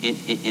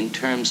In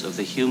terms of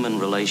the human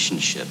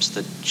relationships,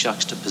 the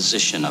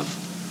juxtaposition of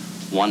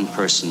one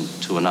person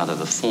to another,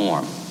 the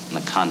form and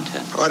the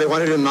content. All right, why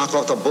don't you knock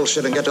off the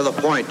bullshit and get to the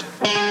point?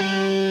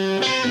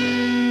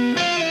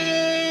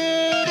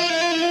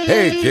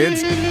 Hey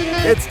kids,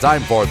 it's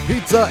time for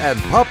Pizza and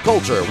Pop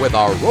Culture with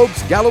our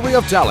Rogues Gallery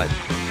of Talent.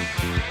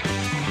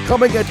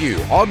 Coming at you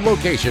on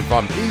location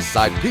from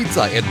Eastside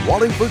Pizza in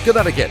Wallingford,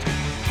 Connecticut.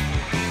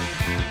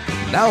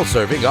 Now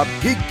serving up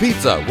geek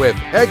pizza with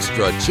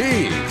extra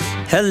cheese.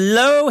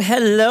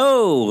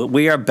 Hello.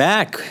 We are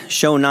back.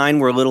 Show 9,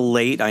 we're a little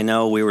late. I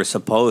know we were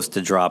supposed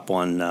to drop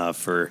one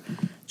for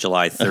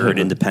July 3rd,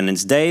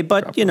 Independence Day,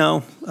 but, you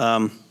know,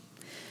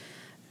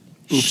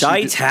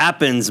 shite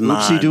happens, man.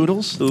 Oopsie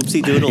doodles?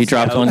 Oopsie doodles. He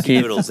dropped one,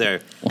 Keith. Doodles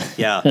there.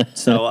 Yeah.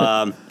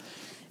 So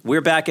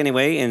we're back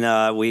anyway,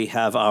 and we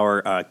have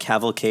our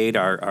cavalcade,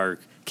 our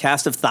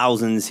cast of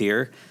thousands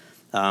here.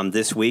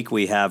 This week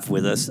we have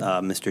with us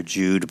Mr.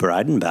 Jude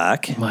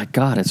Breidenbach. My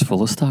God, it's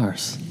full of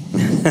stars.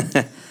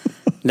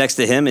 Next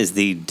to him is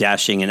the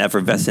dashing and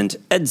effervescent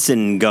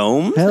Edson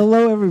Gomes.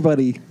 Hello,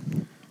 everybody.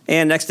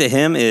 And next to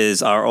him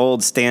is our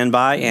old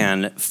standby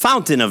and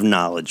fountain of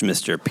knowledge,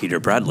 Mr. Peter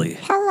Bradley.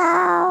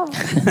 Hello.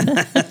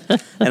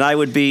 And I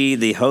would be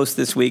the host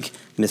this week,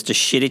 Mr.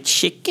 Shitty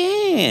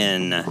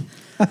Chicken.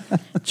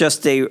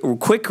 Just a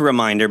quick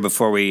reminder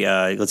before we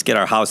let's get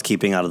our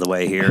housekeeping out of the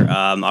way here.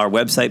 Our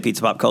website,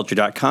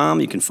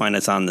 pizzapopculture.com. You can find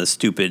us on the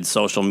stupid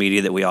social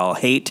media that we all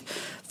hate,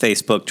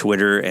 Facebook,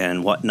 Twitter,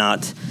 and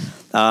whatnot.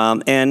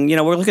 And, you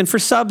know, we're looking for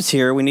subs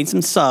here. We need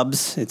some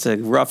subs. It's a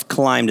rough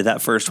climb to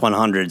that first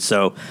 100.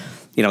 So,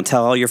 you know,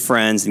 tell all your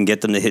friends and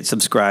get them to hit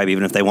subscribe,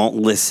 even if they won't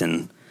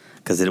listen,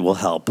 because it will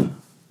help.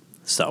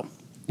 So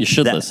You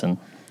should listen.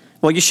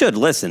 Well, you should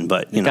listen,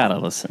 but, you know. Gotta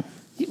listen.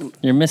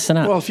 You're missing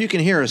out. Well, if you can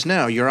hear us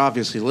now, you're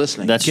obviously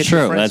listening. That's Get true.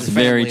 Your friends That's and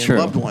very family true.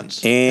 And loved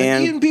ones.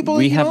 And even people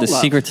we you have don't the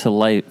love. secret to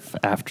life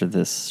after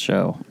this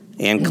show.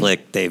 And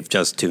click, they've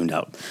just tuned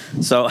out.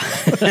 So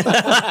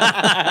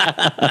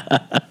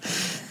I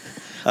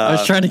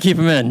was trying to keep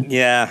him in.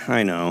 yeah,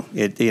 I know.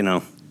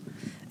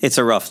 It's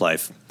a rough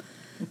life.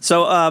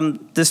 So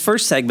this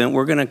first segment,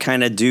 we're going to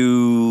kind of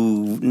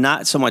do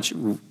not so much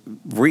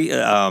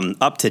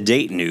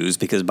up-to-date news,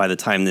 because by the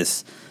time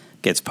this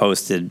gets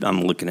posted,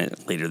 I'm looking at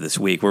it later this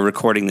week. We're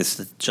recording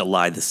this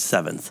July the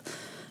 7th.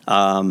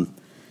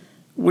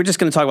 We're just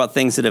going to talk about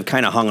things that have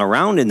kind of hung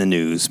around in the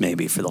news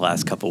maybe for the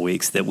last couple of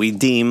weeks that we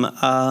deem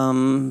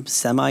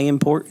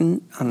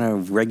semi-important on a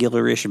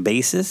regular-ish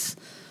basis.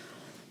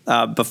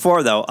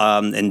 Before, though,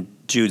 and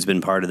Jude's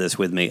been part of this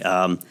with me,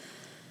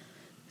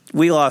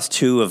 we lost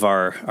two of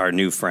our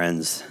new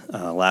friends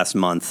last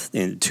month,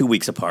 in 2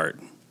 weeks apart,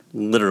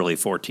 literally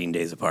 14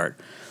 days apart.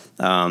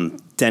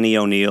 Denny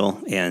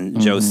O'Neil and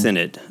Joe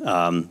Sinnott.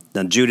 Now,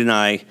 Jude and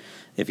I,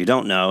 if you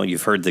don't know,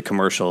 you've heard the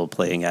commercial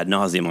playing ad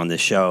nauseum on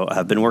this show.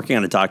 I've been working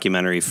on a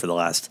documentary for the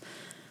last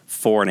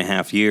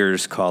 4.5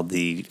 years called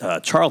the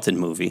Charlton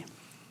Movie.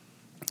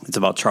 It's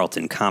about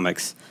Charlton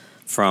Comics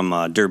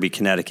from Derby,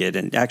 Connecticut.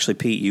 And actually,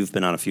 Pete, you've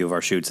been on a few of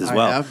our shoots as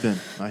well. I have been.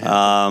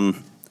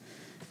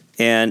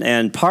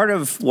 And part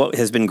of what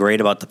has been great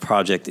about the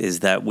project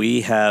is that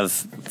we have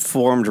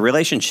formed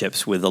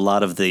relationships with a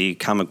lot of the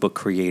comic book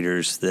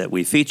creators that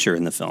we feature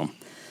in the film.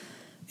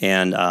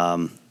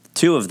 And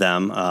two of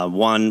them,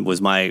 one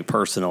was my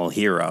personal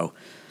hero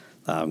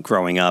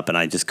growing up, and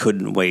I just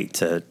couldn't wait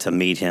to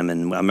meet him.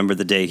 And I remember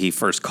the day he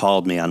first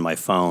called me on my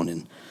phone,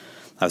 and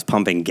I was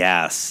pumping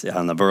gas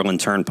on the Berlin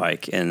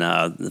Turnpike, and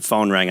the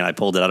phone rang, and I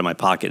pulled it out of my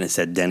pocket, and it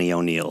said Denny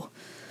O'Neil.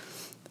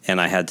 And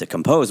I had to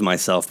compose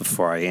myself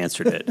before I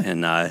answered it.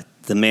 And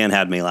the man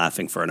had me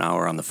laughing for an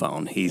hour on the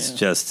phone. He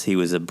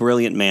was a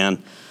brilliant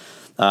man.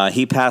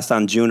 He passed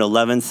on June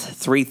 11th,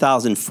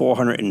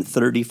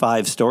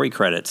 3,435 story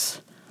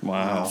credits.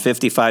 Wow.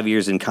 55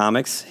 years in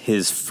comics.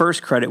 His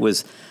first credit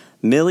was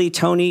Millie,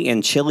 Tony,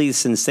 and Chili's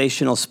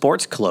sensational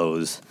sports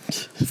clothes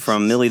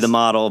from Millie the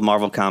Model of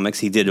Marvel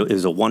Comics. It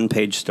was a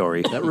one-page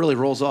story. That really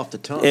rolls off the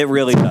tongue. It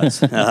really does.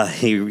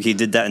 He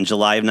did that in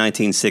July of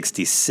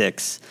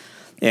 1966.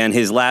 And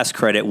his last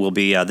credit will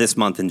be this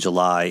month in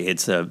July.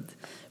 It's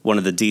one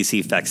of the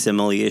DC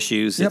facsimile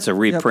issues. Yep, it's a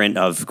reprint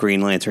of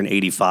Green Lantern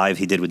 85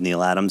 he did with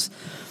Neil Adams.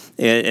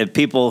 If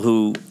people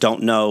who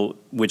don't know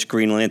which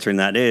Green Lantern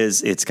that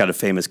is, it's got a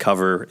famous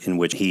cover in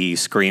which he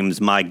screams,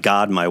 "My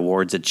God, my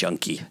ward's a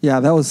junkie." Yeah,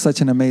 that was such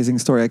an amazing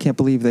story. I can't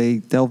believe they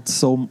delved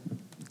so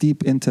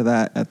deep into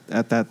that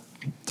at that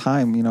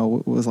time. You know,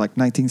 it was like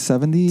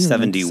 1970?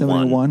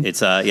 71.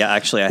 It's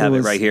actually I have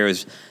it right here. It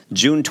was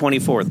June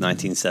 24th,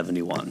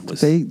 1971.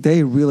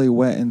 They really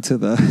went into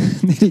the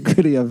nitty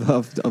gritty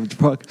of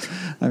drug.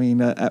 I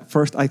mean, at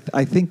first I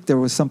think there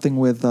was something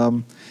with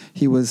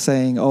he was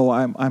saying, "Oh,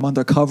 I'm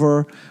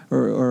undercover,"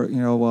 or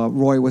you know,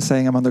 Roy was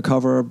saying, "I'm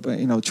undercover," but,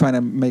 you know, trying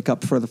to make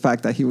up for the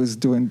fact that he was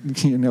doing,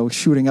 you know,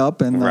 shooting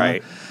up and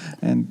right.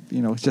 And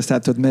you know, just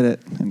had to admit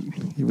it,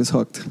 and he was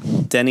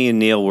hooked. Denny and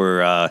Neil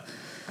were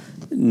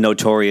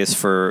notorious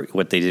for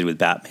what they did with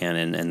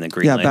Batman and the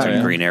Green Yeah, Lantern,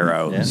 Batman. Green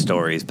Arrow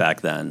stories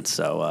back then.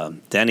 So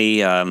Denny,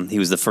 he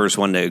was the first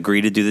one to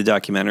agree to do the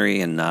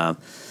documentary, and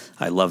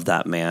I love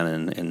that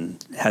man.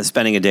 And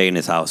spending a day in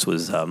his house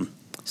was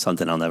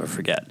something I'll never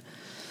forget.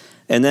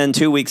 And then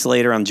 2 weeks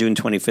later, on June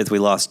 25th, we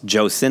lost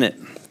Joe Sinnott.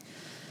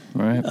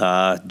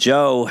 Right.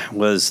 Joe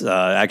was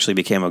actually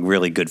became a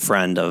really good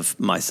friend of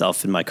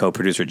myself and my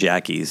co-producer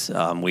Jackie's.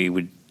 We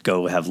would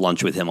go have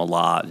lunch with him a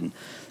lot, and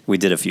we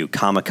did a few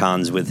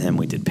Comic-Cons with him.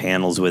 We did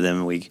panels with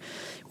him. We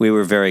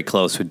were very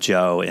close with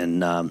Joe,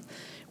 and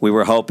we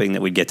were hoping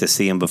that we'd get to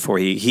see him before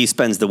he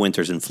spends the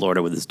winters in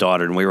Florida with his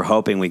daughter, and we were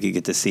hoping we could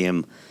get to see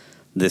him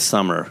this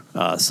summer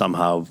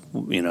somehow,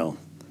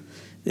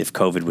 if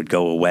COVID would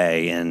go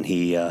away, and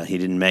he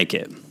didn't make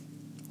it.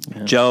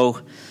 Yeah.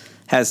 Joe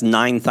has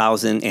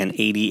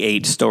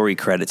 9,088 story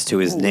credits to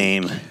his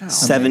name,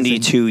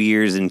 72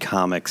 years in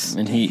comics.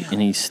 And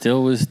he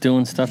still was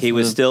doing stuff. He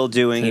was still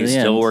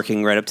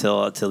working right up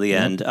till the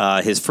end.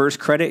 His first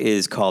credit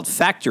is called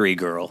Factory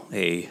Girl,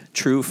 a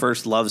true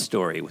first love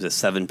story. It was a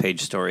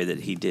 7-page story that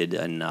he did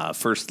in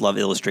First Love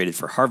Illustrated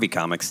for Harvey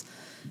Comics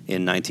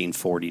in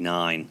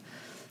 1949.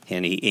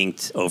 And he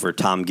inked over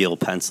Tom Gill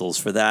pencils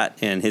for that.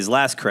 And his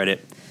last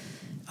credit,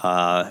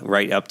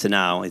 right up to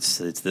now, it's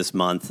this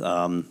month,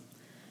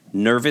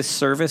 Nervous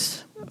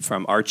Service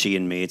from Archie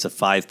and Me. It's a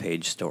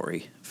 5-page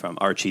story from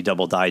Archie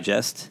Double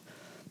Digest,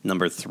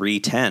 number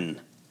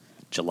 310.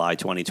 July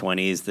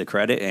 2020 is the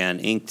credit,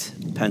 and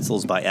inked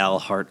pencils by Al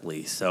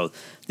Hartley. So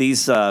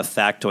these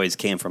factoids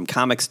came from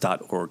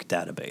comics.org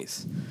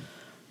database.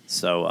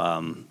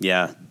 So,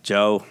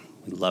 Joe,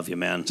 we love you,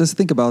 man. Just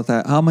think about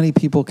that. How many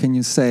people can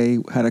you say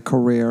had a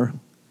career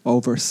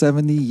over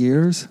 70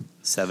 years?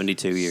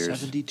 72 years.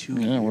 72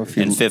 Yeah, years.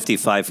 And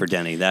 55 for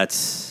Denny.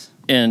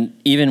 And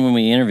even when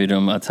we interviewed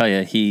him, I'll tell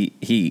you,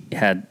 he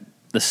had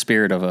the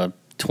spirit of a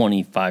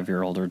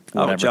 25-year-old or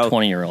whatever,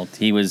 20-year-old.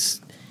 He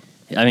was,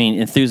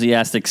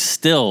 enthusiastic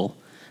still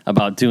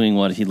about doing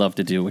what he loved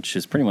to do, which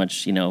is pretty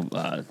much,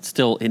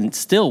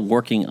 still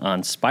working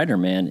on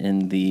Spider-Man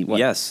in the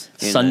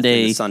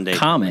Sunday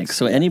comics.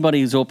 So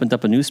anybody who's opened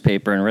up a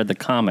newspaper and read the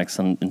comics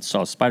and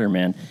saw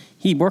Spider-Man,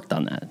 he worked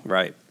on that.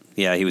 Right.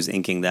 Yeah, he was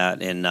inking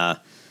that, and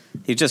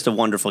he's just a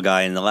wonderful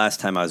guy. And the last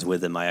time I was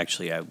with him,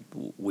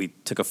 we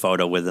took a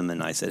photo with him,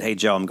 and I said, "Hey,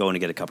 Joe, I'm going to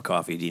get a cup of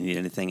coffee. Do you need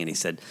anything?" And he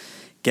said,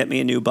 "Get me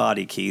a new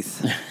body,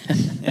 Keith."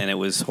 And it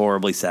was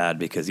horribly sad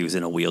because he was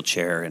in a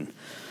wheelchair, and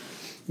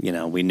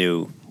we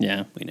knew.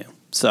 Yeah, we knew.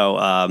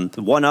 So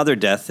one other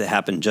death that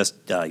happened just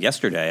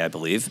yesterday, I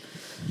believe,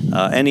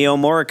 Ennio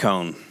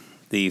Morricone,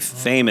 the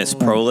famous,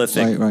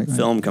 prolific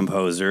film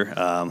composer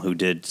who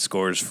did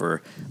scores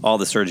for all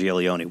the Sergio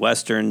Leone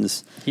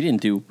westerns. He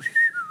didn't do.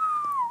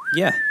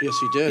 Yeah. Yes,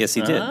 he did. Yes,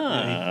 he did.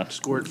 Yeah, he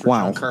scored for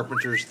John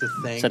Carpenter's The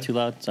Thing. Is that too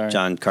loud? Sorry.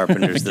 John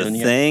Carpenter's The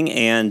Thing,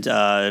 and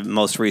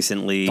most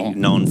recently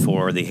known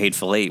for The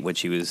Hateful Eight,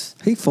 which he was...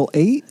 Hateful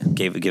Eight?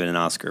 Given an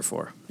Oscar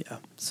for. Yeah.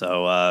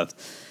 So,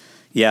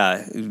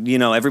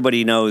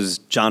 everybody knows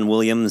John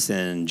Williams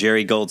and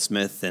Jerry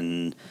Goldsmith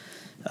and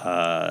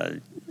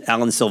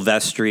Alan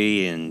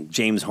Silvestri and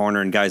James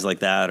Horner and guys like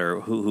that,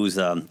 or who's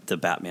the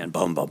Batman?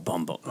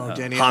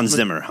 Danny Hans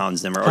Elfman.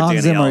 Zimmer, or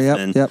Danny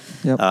Elfman. Yep.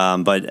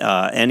 But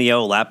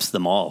Ennio laps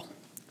them all.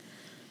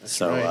 That's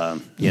so right.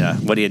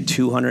 What he had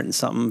 200 and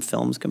something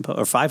films composed,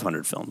 or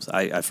 500 films.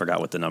 I forgot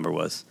what the number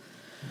was.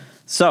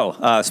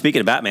 So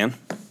speaking of Batman,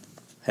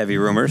 heavy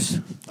rumors.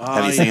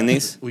 Have you seen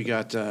these? We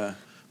got.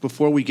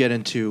 Before we get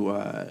into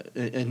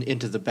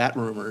the Bat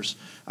rumors,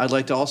 I'd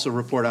like to also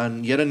report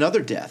on yet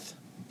another death.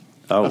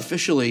 Oh.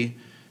 Officially,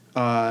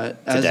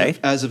 today?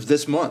 As of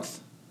this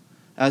month.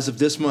 As of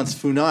this month,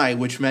 Funai,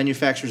 which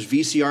manufactures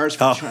VCRs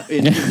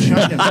in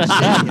China,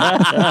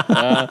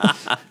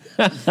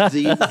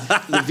 the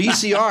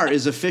VCR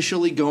is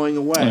officially going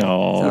away.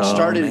 Which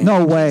started in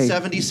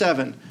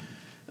 1977.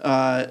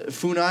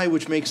 Funai,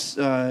 which makes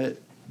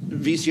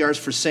VCRs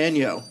for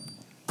Sanyo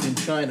in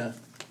China.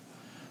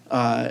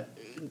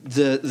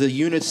 The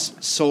units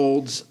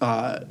sold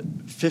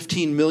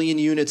 15 million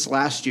units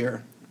last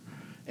year,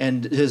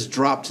 and has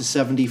dropped to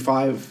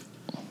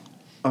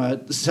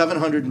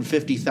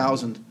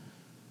 750,000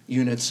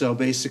 units. So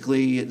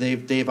basically,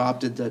 they've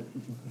opted that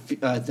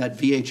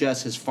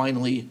VHS has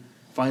finally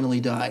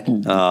died.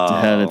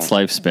 Had its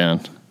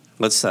lifespan.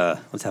 Let's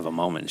have a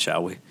moment,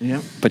 shall we?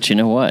 Yeah. But you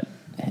know what?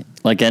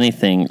 Like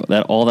anything,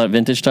 all that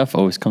vintage stuff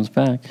always comes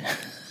back.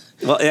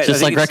 Well,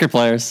 just like record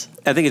players.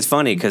 I think it's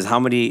funny because how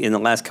many in the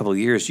last couple of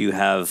years you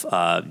have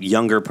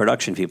younger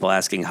production people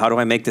asking, "How do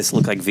I make this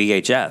look like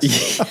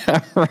VHS?" Yeah,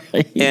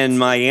 right. And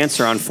my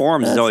answer on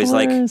forums is always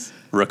hilarious. like,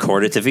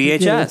 "Record it to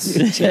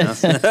VHS."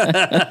 Yes. And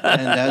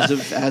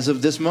as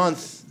of this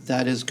month,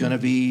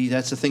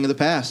 that's a thing of the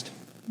past.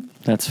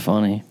 That's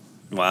funny.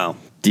 Wow.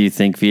 Do you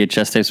think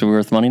VHS tapes are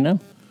worth money now?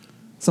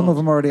 Some of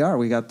them already are.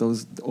 We got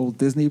those old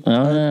Disney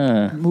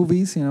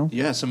movies,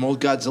 Yeah, some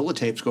old Godzilla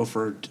tapes go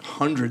for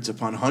hundreds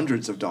upon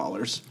hundreds of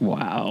dollars.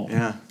 Wow.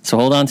 Yeah. So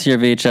hold on to your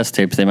VHS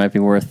tapes. They might be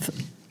worth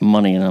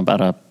money in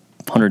about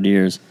 100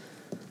 years.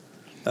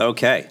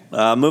 Okay,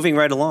 moving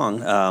right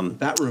along.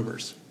 Bat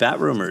rumors. Bat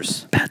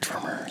rumors. Bat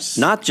rumors.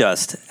 Not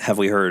just have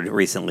we heard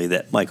recently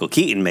that Michael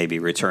Keaton may be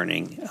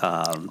returning,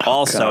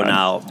 also God.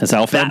 now Is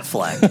Alfred?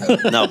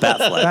 Batfleck. No,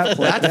 Batfleck.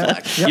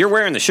 Batfleck. Yep. You're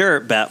wearing the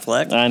shirt,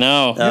 Batfleck. I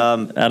know.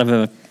 Out of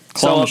a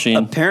claw machine.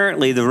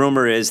 Apparently the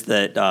rumor is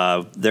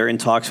that they're in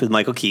talks with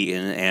Michael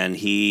Keaton, and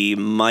he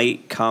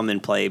might come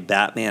and play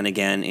Batman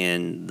again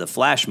in the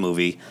Flash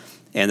movie,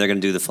 and they're going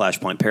to do the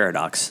Flashpoint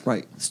Paradox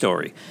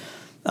story.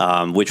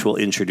 Which will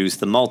introduce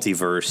the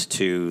multiverse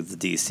to the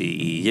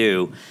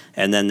DCEU.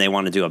 And then they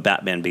want to do a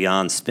Batman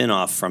Beyond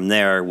spinoff from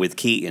there with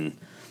Keaton.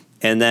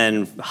 And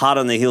then hot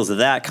on the heels of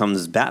that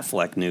comes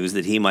Batfleck news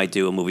that he might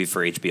do a movie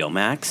for HBO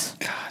Max.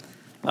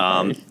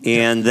 God.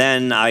 And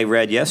then I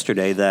read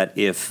yesterday that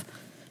if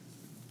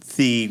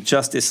the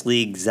Justice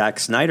League Zack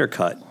Snyder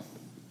cut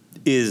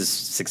is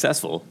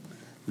successful,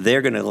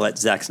 they're going to let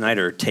Zack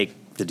Snyder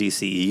take the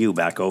DCEU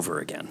back over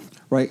again.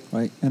 Right,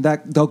 and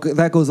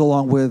that goes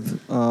along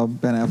with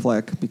Ben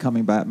Affleck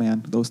becoming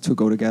Batman. Those two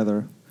go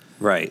together.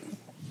 Right.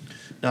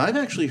 Now, I've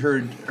actually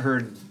heard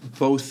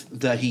both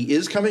that he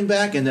is coming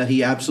back and that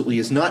he absolutely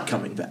is not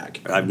coming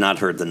back. I've not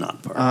heard the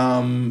not part.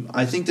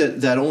 I think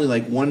that only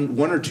like one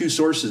or two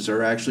sources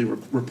are actually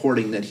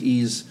reporting that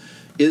is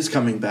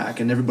coming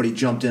back, and everybody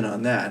jumped in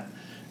on that.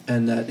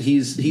 And that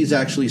he's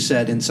actually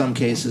said in some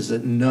cases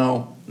that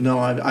no,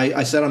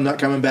 I said I'm not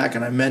coming back,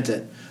 and I meant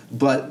it.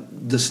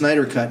 But the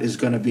Snyder cut is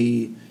going to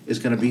be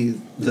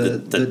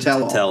the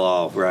tell-all.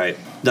 Tell-all, right.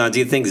 Now, do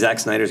you think Zack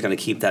Snyder's going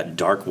to keep that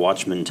dark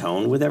Watchmen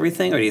tone with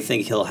everything, or do you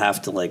think he'll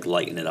have to like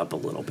lighten it up a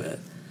little bit?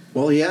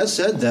 Well, he has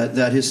said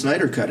that his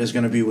Snyder cut is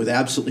going to be with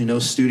absolutely no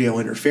studio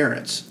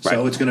interference. Right.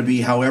 So it's going to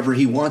be however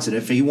he wants it.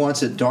 If he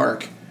wants it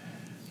dark,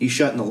 he's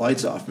shutting the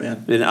lights off,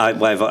 man. And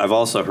I've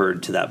also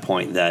heard to that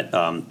point that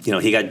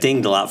he got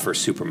dinged a lot for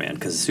Superman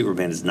because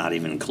Superman is not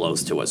even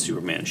close to what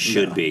Superman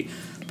should be.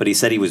 But he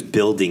said he was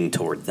building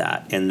toward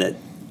that, and that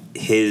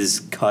his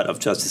cut of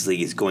Justice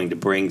League is going to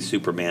bring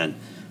Superman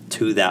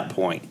to that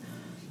point,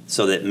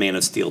 so that Man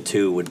of Steel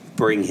 2 would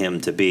bring him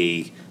to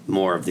be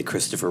more of the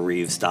Christopher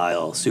Reeve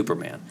style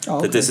Superman. Oh,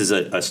 okay. That this is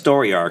a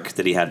story arc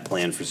that he had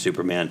planned for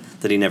Superman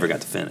that he never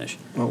got to finish.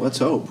 Well, let's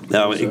hope.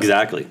 No,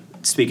 exactly.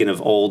 Speaking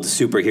of old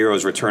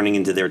superheroes returning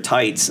into their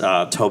tights,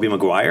 Tobey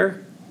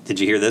Maguire, did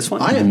you hear this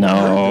one?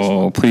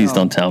 No, please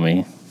don't tell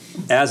me.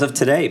 As of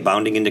today,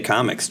 Bounding Into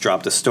Comics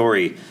dropped a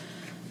story.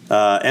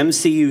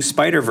 MCU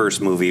Spider-Verse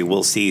movie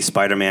will see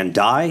Spider-Man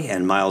die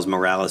and Miles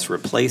Morales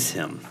replace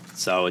him.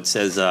 So it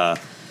says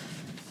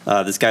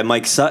this guy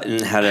Mike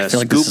Sutton had a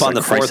scoop on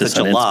the 4th of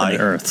July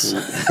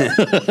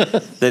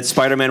that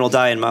Spider-Man will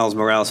die and Miles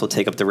Morales will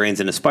take up the reins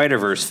in a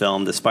Spider-Verse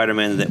film. The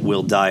Spider-Man that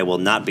will die will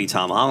not be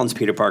Tom Holland's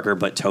Peter Parker,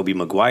 but Tobey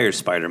Maguire's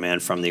Spider-Man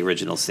from the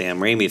original Sam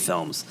Raimi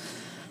films.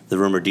 The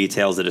rumor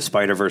details that a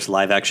Spider-Verse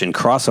live-action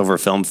crossover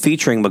film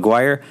featuring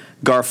Maguire,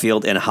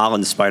 Garfield, and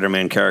Holland's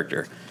Spider-Man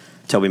character.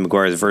 Tobey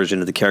Maguire's version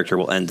of the character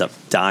will end up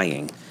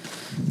dying.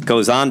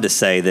 Goes on to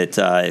say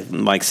that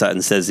Mike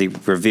Sutton says he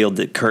revealed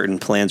that current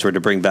plans were to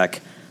bring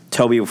back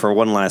Tobey for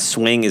one last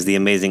swing as the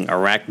amazing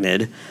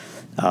Arachnid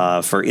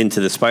for Into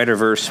the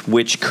Spider-Verse,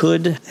 which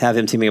could have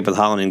him teaming up with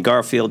Holland and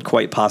Garfield,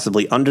 quite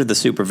possibly under the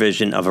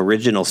supervision of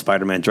original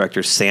Spider-Man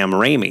director Sam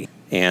Raimi,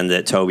 and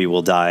that Tobey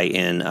will die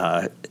in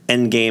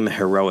endgame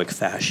heroic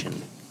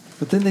fashion.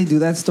 But didn't they do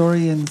that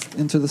story in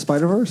Into the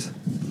Spider-Verse?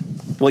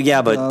 Well,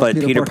 yeah, but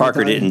Peter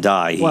Parker didn't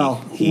die.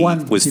 He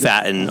was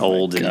fat and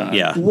old, and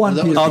yeah.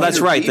 That's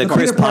right. The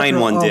Chris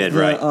Pine one did,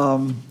 right?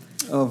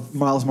 Of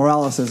Miles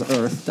Morales'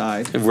 Earth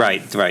died.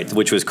 Right,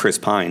 which was Chris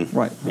Pine.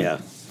 Right.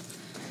 Yeah.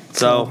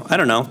 So I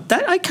don't know.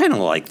 That I kind of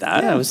like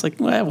that. Yeah. I was like,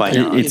 well, why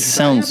not? I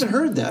haven't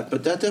heard that,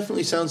 but that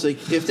definitely sounds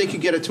like if they could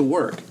get it to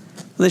work.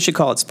 They should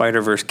call it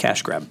Spider-Verse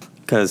Cash Grab,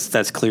 because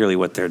that's clearly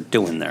what they're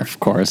doing there.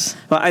 Of course.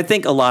 But I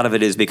think a lot of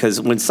it is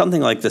because when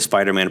something like the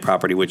Spider-Man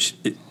property, which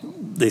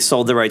they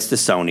sold the rights to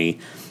Sony,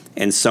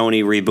 and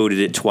Sony rebooted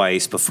it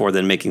twice before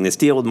then making this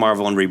deal with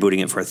Marvel and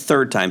rebooting it for a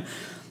third time,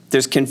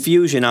 there's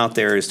confusion out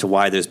there as to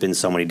why there's been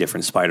so many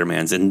different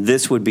Spider-Mans, and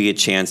this would be a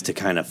chance to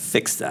kind of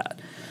fix that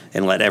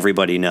and let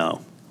everybody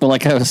know. Well,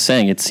 like I was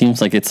saying, it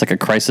seems like it's like a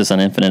Crisis on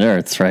Infinite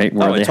Earths, right?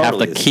 Where they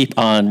totally have to keep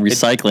on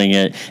recycling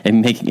it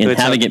and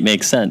having it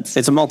make sense.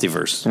 It's a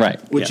multiverse, right?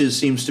 Which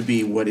seems to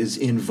be what is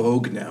in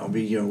vogue now.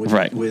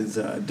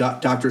 With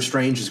Doctor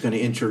Strange is going to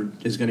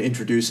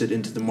introduce it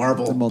into the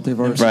Marvel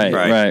multiverse, right.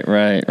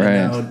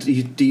 And now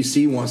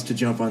DC wants to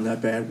jump on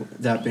that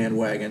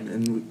bandwagon,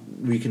 and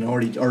we can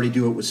already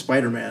do it with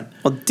Spider-Man.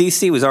 Well,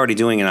 DC was already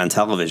doing it on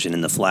television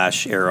in the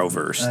Flash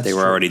Arrowverse. They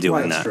were already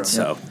doing that. True.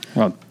 So,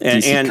 well,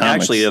 and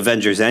actually,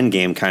 Avengers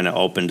Endgame kind of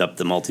opened up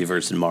the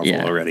multiverse in Marvel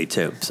already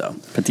too. So,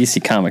 but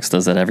DC Comics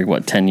does that every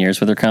 10 years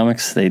with their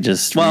comics. They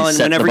just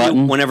reset the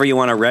button. Whenever you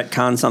want to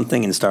retcon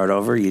something and start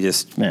over, you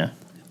just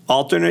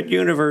alternate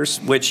universe,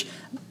 which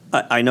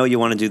I know you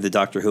want to do the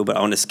Doctor Who, but I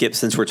want to skip,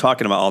 since we're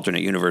talking about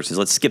alternate universes,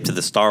 let's skip to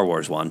the Star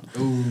Wars one.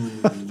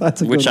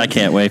 Which I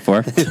can't wait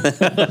for.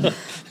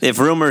 If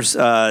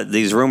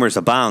these rumors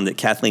abound that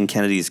Kathleen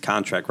Kennedy's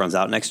contract runs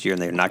out next year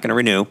and they're not going to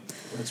renew,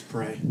 let's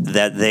pray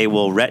that they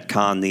will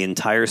retcon the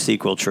entire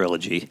sequel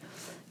trilogy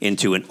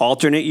into an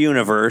alternate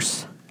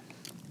universe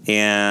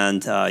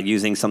and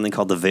using something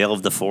called the Veil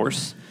of the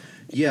Force.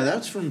 Yeah,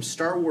 that's from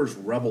Star Wars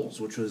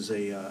Rebels, which was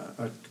a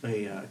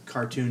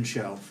cartoon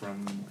show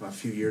from a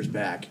few years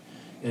back.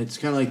 And it's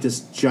kind of like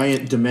this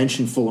giant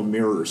dimension full of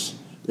mirrors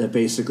that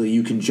basically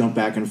you can jump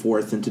back and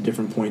forth into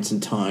different points in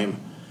time.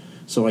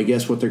 So I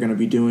guess what they're going to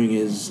be doing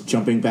is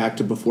jumping back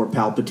to before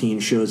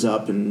Palpatine shows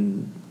up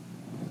and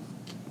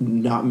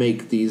not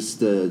make the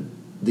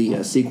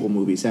sequel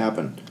movies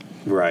happen.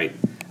 Right.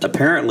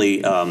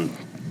 Apparently,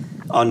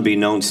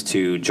 unbeknownst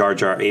to Jar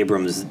Jar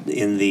Abrams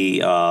in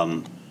the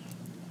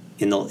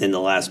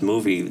last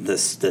movie, the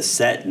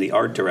set, the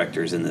art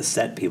directors and the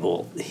set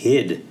people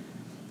hid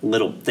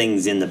little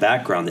things in the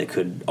background that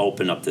could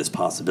open up this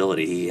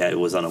possibility. He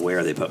was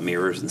unaware they put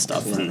mirrors and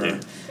stuff in there.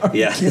 Are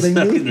you kidding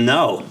me?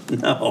 No.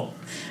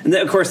 And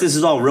then, of course, this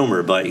is all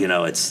rumor, but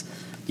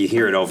you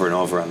hear it over and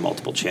over on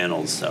multiple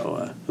channels.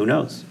 So who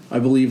knows? I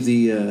believe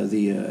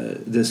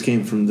this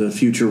came from the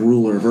future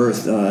ruler of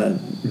Earth,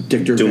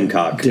 Dictor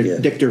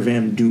Dictor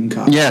Van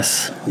Doomcock.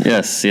 Yes.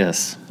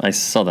 I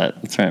saw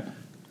that. That's right.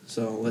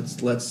 So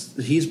let's.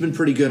 He's been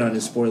pretty good on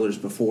his spoilers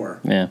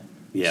before. Yeah.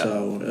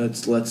 So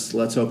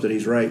let's hope that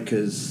he's right,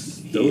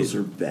 because those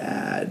are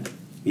bad.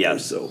 Yeah, they're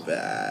so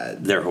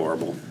bad. They're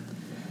horrible.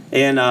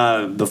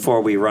 And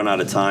before we run out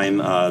of time,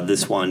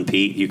 this one,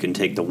 Pete, you can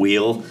take the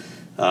wheel.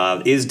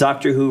 Is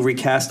Doctor Who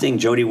recasting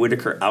Jodie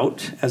Whittaker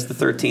out as the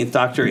 13th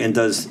Doctor, and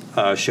does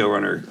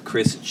showrunner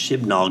Chris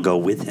Chibnall go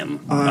with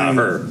him?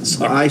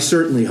 I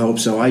certainly hope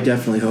so. I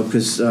definitely hope,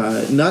 because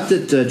not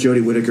that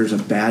Jodie Whittaker is a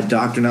bad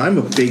Doctor. Now, I'm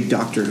a big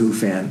Doctor Who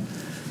fan,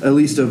 at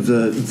least of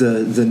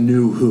the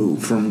new Who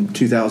from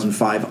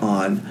 2005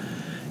 on.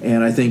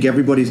 And I think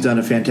everybody's done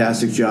a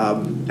fantastic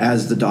job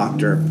as the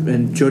Doctor.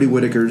 And Jodie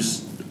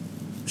Whittaker's,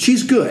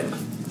 she's good.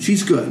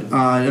 She's good.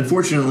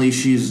 Unfortunately,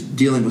 she's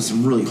dealing with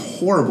some really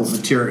horrible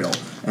material,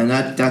 and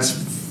that's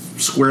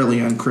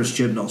squarely on Chris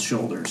Chibnall's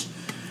shoulders.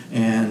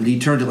 And he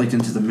turned it like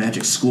into the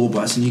Magic School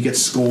Bus, and you get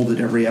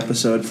scolded every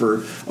episode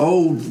for,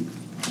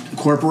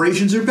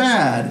 corporations are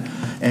bad,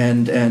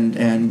 and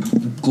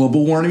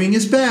global warming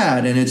is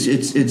bad, and it's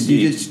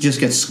you just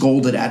get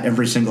scolded at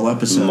every single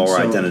episode. More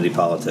identity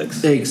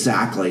politics.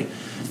 Exactly.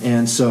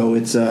 And so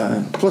it's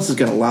plus it's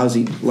got a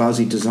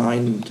lousy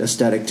design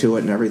aesthetic to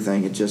it and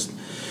everything. It just,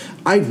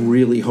 I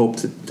really hope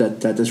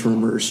that this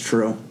rumor is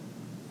true.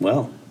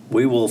 Well,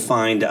 we will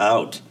find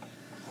out.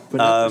 But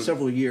not for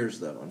several years,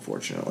 though,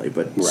 unfortunately.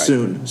 But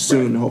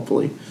soon,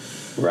 hopefully.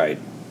 Right.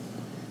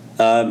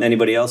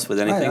 Anybody else with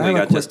anything? We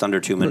got just under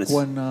 2 minutes.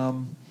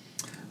 When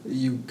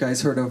you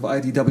guys heard of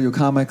IDW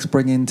Comics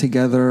bringing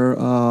together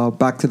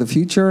Back to the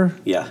Future?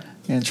 Yeah.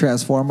 And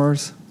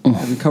Transformers?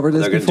 Have you covered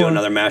this before? They're going to do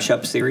another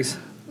mashup series?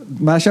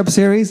 Mashup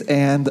series,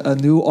 and a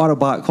new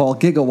Autobot called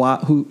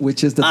Gigawatt,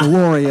 which is the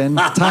DeLorean,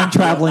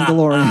 time-traveling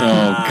DeLorean.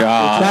 Oh,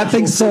 God. That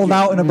thing sold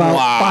out in about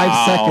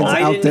 5 seconds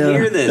out there. I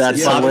didn't hear this.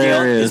 That's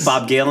hilarious. Is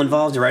Bob Gale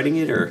involved writing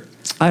it, or?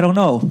 I don't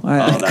know.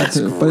 That's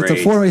great. But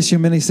it's a 4-issue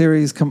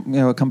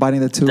miniseries,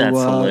 combining the two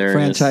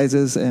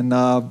franchises, and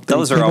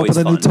those are always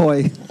fun. New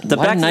toy.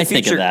 Why didn't I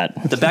think of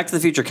that? The Back to the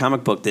Future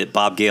comic book that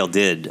Bob Gale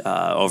did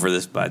over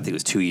this, I think it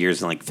was 2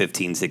 years, in like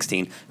 15,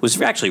 16,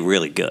 was actually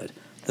really good.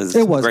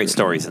 It was great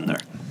stories in there.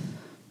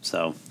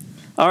 So,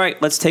 all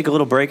right, let's take a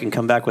little break and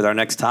come back with our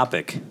next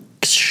topic.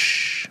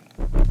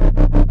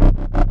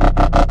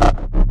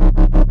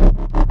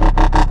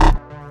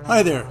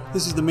 Hi there,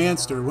 this is the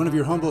Manster, one of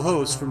your humble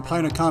hosts from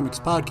Pina Comics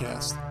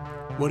Podcast.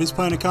 What is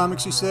Pina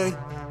Comics, you say?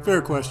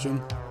 Fair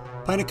question.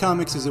 Pina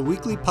Comics is a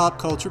weekly pop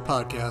culture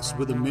podcast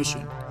with a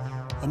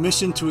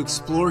mission to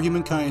explore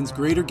humankind's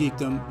greater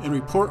geekdom and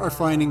report our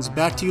findings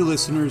back to you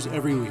listeners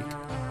every week.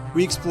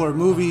 We explore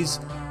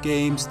movies,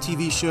 games,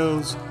 TV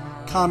shows,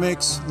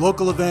 comics,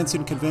 local events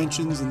and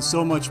conventions, and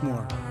so much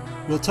more.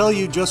 We'll tell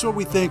you just what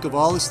we think of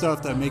all the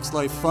stuff that makes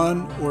life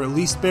fun, or at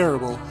least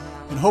bearable,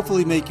 and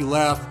hopefully make you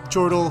laugh,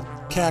 chortle,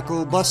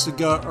 cackle, bust a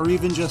gut, or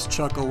even just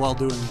chuckle while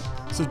doing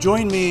it. So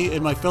join me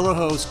and my fellow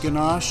hosts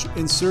Ganache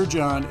and Sir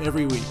John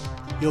every week.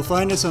 You'll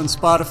find us on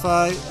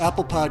Spotify,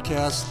 Apple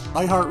Podcasts,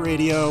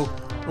 iHeartRadio,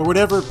 or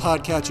whatever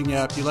podcatching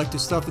app you like to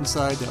stuff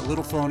inside that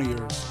little phone of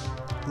yours.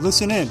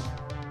 Listen in.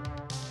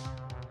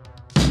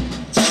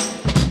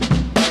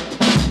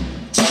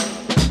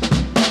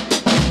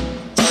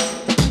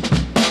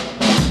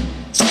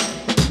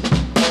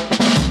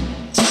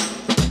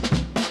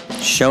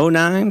 Show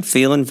 9,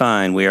 feeling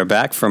fine. We are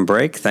back from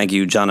break. Thank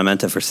you, John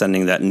Amenta, for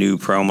sending that new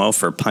promo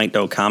for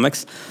Pinto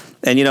Comics.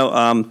 And,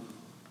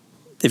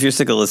 if you're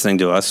sick of listening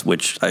to us,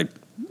 which I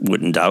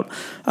wouldn't doubt,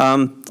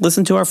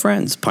 listen to our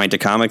friends. Pinto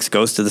Comics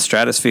goes to the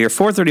stratosphere.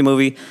 4:30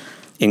 movie,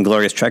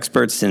 Inglorious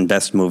Trexperts, and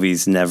Best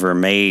Movies Never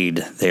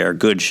Made. They are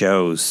good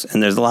shows.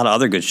 And there's a lot of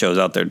other good shows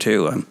out there,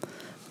 too.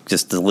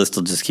 just the list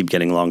will just keep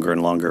getting longer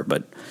and longer.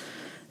 But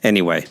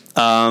anyway,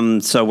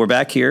 so we're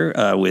back here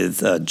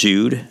with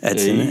Jude,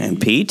 Edson, and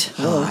Pete.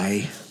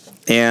 Hi.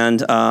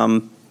 And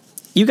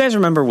you guys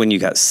remember when you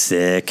got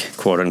sick,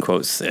 quote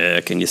unquote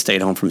sick, and you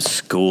stayed home from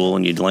school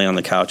and you'd lay on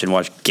the couch and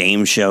watch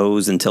game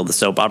shows until the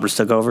soap operas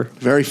took over?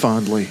 Very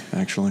fondly,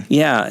 actually.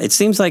 Yeah, it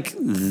seems like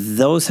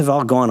those have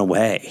all gone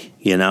away,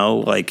 you know?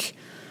 Like,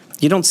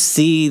 you don't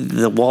see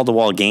the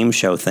wall-to-wall game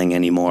show thing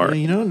anymore.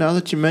 You know, now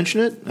that you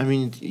mention it, I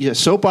mean, yeah,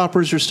 soap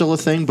operas are still a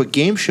thing, but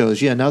game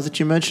shows, yeah, now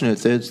that you mention it,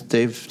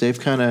 they've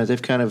kind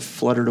of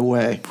fluttered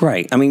away.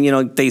 Right. I mean, you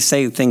know, they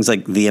say things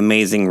like The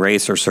Amazing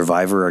Race or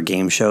Survivor are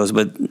game shows,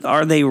 but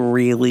are they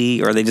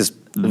really, or are they just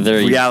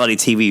reality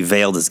TV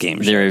veiled as game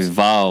shows? They're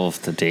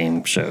evolved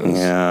game shows.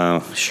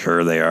 Yeah,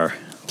 sure they are.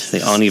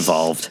 They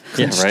unevolved.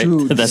 Yeah, right?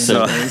 That's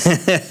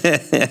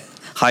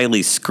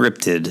highly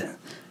scripted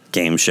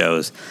game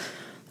shows.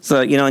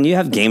 So, you know, and you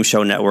have Game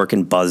Show Network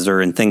and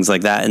Buzzer and things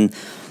like that.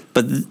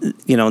 But,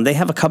 you know, they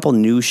have a couple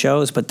new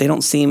shows, but they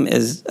don't seem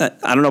as,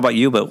 I don't know about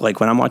you, but like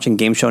when I'm watching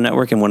Game Show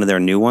Network and one of their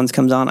new ones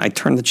comes on, I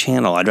turn the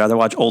channel. I'd rather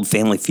watch old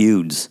Family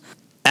Feuds.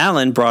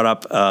 Alan brought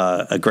up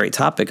a great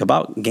topic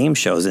about game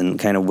shows and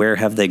kind of where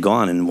have they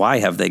gone and why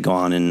have they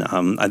gone. And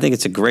I think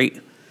it's a great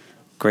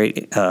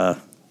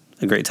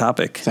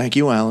topic. Thank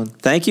you, Alan.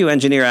 Thank you,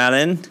 Engineer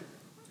Alan.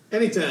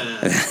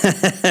 Anytime.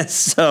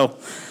 So...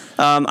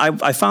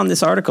 I found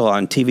this article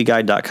on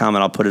tvguide.com,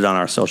 and I'll put it on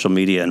our social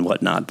media and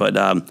whatnot. But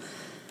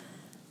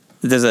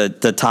there's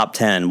the top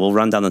 10. We'll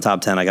run down the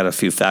top 10. I got a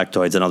few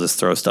factoids, and I'll just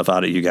throw stuff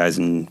out at you guys,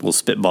 and we'll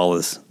spitball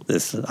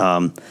this.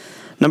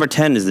 Number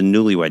 10 is the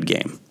Newlywed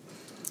Game,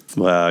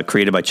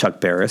 created by Chuck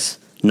Barris,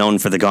 known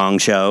for The Gong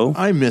Show.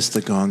 I miss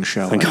The Gong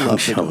Show. I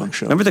love The Gong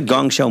Show. Remember The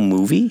Gong Show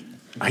movie?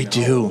 I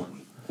do.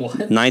 What?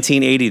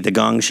 1980, The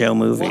Gong Show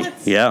movie. What?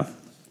 Yeah.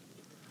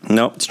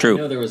 No, it's true.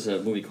 I know there was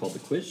a movie called The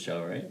Quiz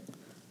Show, right?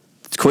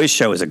 Quiz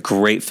Show is a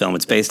great film.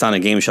 It's based on a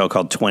game show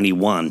called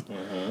 21.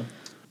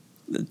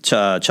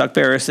 Chuck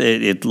Barris,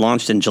 it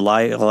launched in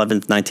July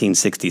 11th,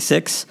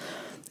 1966.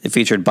 It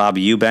featured Bob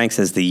Eubanks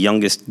as the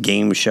youngest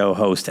game show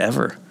host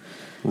ever.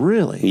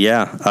 Really?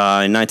 Yeah.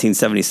 In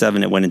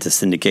 1977, it went into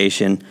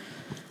syndication.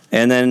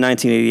 And then in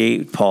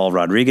 1988, Paul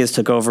Rodriguez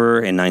took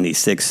over. In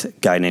 96, a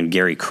guy named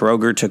Gary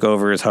Kroger took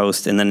over as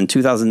host. And then in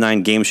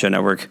 2009, Game Show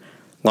Network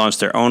launched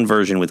their own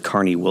version with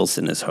Carney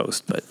Wilson as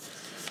host. But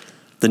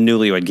the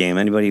Newlywed Game,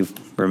 anybody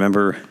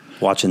remember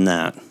watching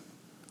that?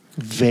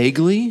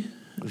 Vaguely.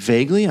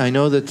 I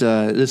know that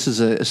this is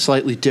a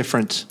slightly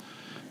different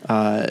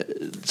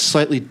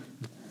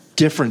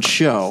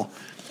show,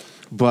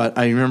 but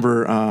I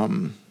remember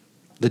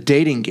the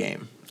Dating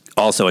Game.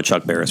 Also a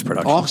Chuck Barris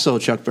production. Also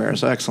Chuck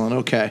Barris, excellent.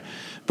 Okay,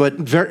 but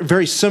very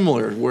very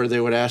similar, where they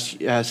would ask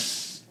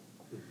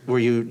where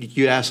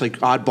you'd ask like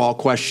oddball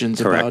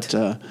questions. Correct.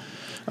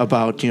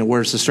 About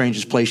where's the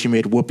strangest place you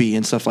made whoopee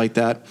and stuff like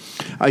that.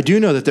 I do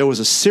know that there was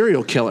a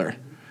serial killer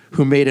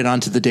who made it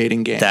onto the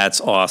Dating Game. That's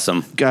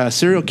awesome. A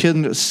serial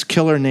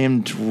killer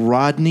named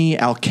Rodney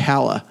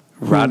Alcala.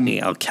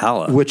 Rodney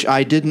Alcala, which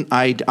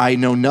I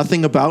know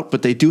nothing about,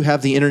 but they do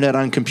have the internet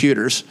on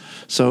computers,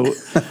 so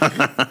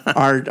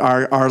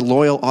our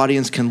loyal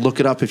audience can look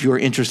it up if you are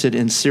interested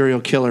in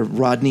serial killer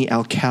Rodney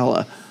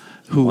Alcala,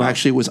 who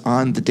actually was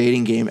on the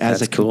Dating Game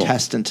as a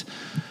contestant.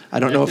 I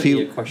don't know if he.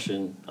 Be a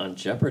question on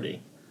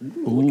Jeopardy.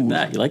 Look at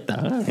that. You like that?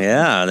 Huh?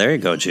 Yeah, there you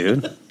go,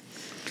 Jude.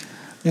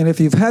 And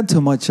if you've had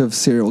too much of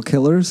serial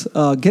killers,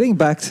 getting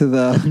back to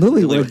the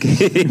Newlywed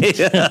Game,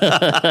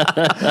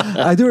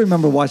 I do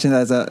remember watching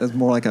that as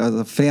more like as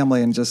a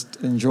family and just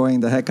enjoying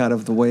the heck out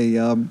of the way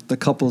the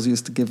couples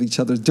used to give each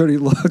other dirty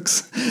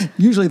looks.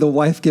 Usually the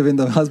wife giving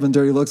the husband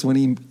dirty looks when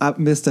he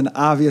missed an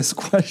obvious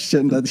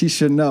question that he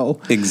should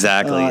know.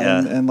 Exactly,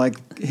 yeah. And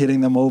like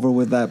hitting them over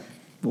with that.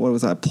 What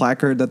was that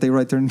placard that they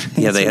write their names?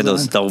 Yeah, they had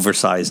those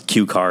oversized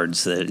cue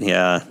cards. They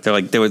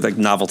were like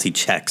novelty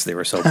checks. They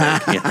were so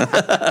big.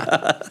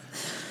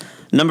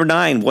 Number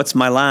 9. What's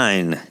my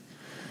line?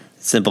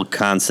 Simple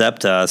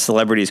concept.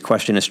 Celebrities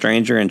question a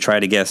stranger and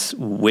try to guess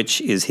which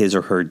is his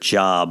or her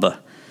job.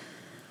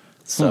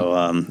 So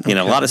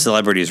a lot of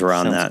celebrities were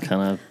on that.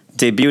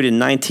 Debuted in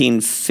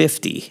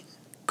 1950.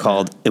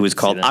 It was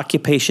called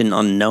Occupation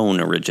Unknown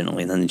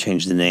originally, and then they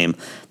changed the name.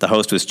 The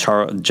host was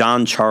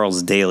John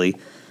Charles Daly.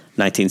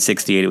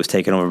 1968, it was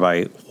taken over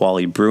by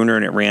Wally Bruner,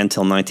 and it ran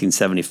till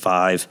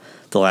 1975,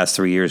 the last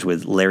 3 years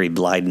with Larry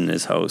Blyden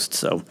as host.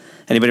 So,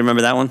 anybody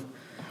remember that one?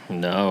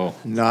 No.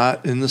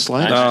 Not in the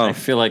slightest. I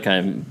feel like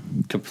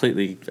I'm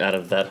completely out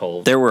of that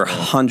whole... There were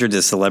hundreds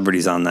of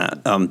celebrities on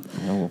that.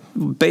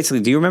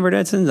 Basically, do you remember,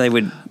 Edson? They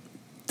would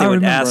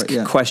ask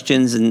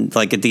questions, and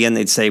like at the end,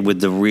 they'd say,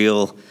 with the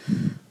real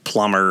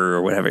plumber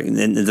or whatever.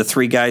 And the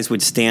three guys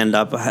would stand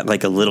up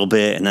like a little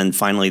bit, and then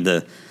finally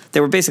they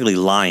were basically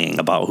lying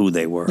about who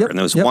they were. And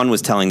there was one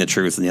was telling the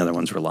truth and the other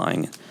ones were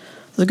lying. It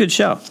was a good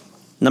show.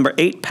 Number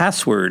 8,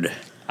 password.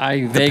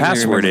 The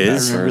password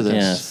is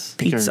yes.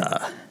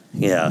 pizza.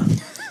 Yeah.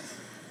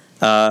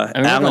 We're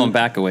going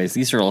back a ways.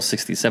 These are all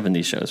 60s,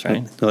 70s shows,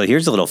 right? Well,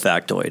 here's a little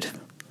factoid.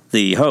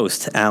 The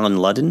host, Alan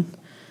Ludden,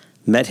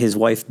 met his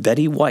wife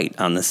Betty White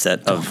on the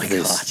set of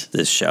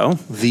this show.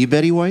 The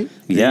Betty White?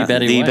 Yeah,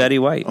 the Betty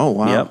White. Oh,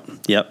 wow.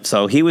 Yep.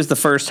 So he was the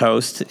first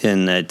host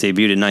and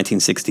debuted in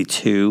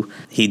 1962.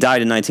 He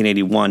died in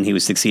 1981. He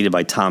was succeeded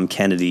by Tom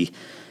Kennedy,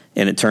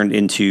 and it turned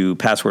into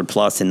Password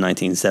Plus in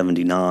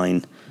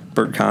 1979,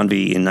 Bert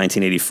Convy in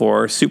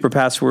 1984, Super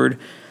Password,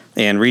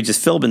 and Regis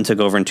Philbin took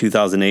over in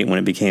 2008 when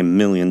it became $1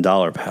 Million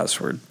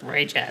Password.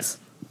 Regis.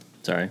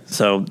 Sorry.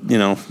 So,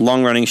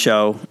 long-running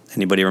show.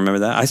 Anybody remember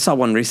that? I saw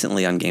one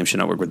recently on Game Show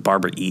Network with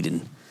Barbara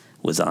Eden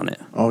was on it.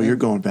 Oh, you're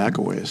going back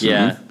a ways.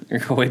 Yeah, you're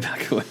going way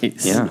back a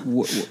ways. Yeah.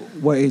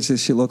 What age did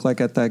she look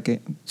like at that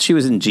game? She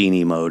was in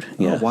genie mode.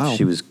 Yeah. Oh, wow.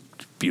 She was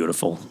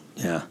beautiful.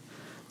 Yeah.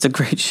 It's a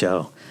great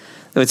show.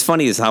 What's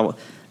funny is how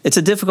it's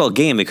a difficult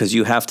game because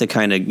you have to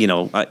kind of,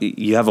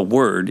 you have a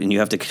word and you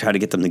have to try to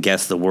get them to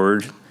guess the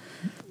word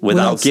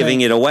without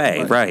giving it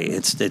away. Right.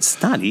 It's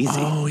not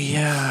easy. Oh,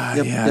 yeah.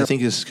 Yep. I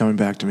think this is coming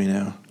back to me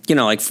now.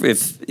 Like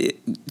if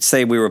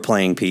say we were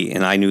playing, Pete,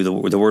 and I knew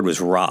the word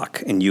was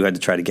rock, and you had to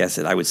try to guess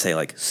it, I would say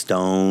like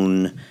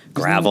stone,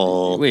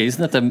 gravel.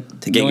 Isn't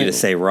that to get you to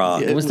say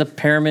rock? What was the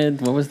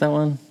pyramid? What was that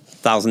one?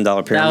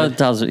 $1,000 pyramid.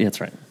 Yeah,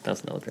 that's right.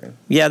 $1,000 pyramid.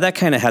 Yeah, that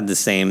kind of had the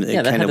same.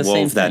 It kind of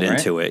wove that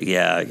into it.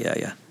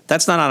 Yeah.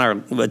 That's not on our.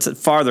 It's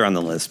farther on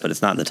the list, but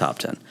it's not in the top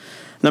 10.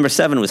 Number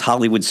 7 was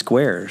Hollywood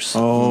Squares.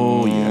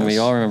 Oh, yeah. We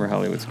all remember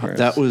Hollywood Squares.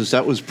 That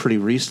was pretty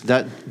recent.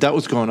 That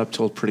was going up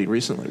till pretty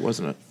recently,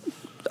 wasn't it?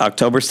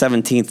 October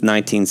 17th,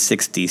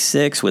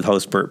 1966, with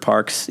host Burt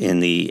Parks. In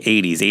the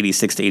 80s,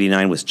 86 to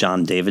 89 was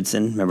John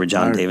Davidson. Remember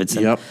John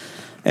Davidson? Yep.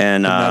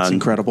 And that's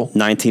incredible.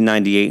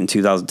 1998 and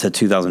 2000 to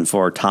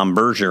 2004, Tom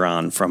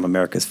Bergeron from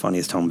America's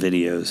Funniest Home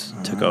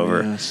Videos took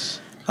over. Yes.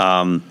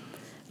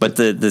 But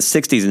the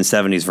 60s and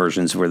 70s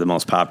versions were the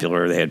most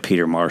popular. They had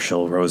Peter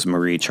Marshall, Rose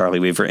Marie, Charlie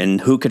Weaver, and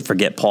who could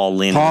forget Paul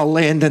Lynde? Paul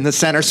Lynde in the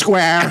center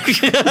square.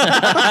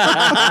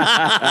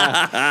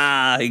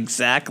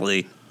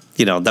 Exactly.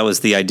 That was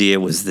the idea,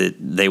 was that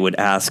they would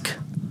ask,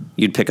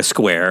 you'd pick a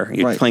square,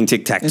 you're playing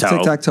tic-tac-toe. It's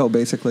tic-tac-toe,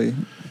 basically.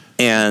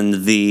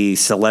 And the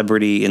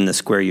celebrity in the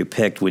square you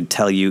picked would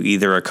tell you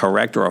either a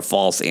correct or a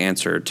false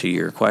answer to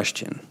your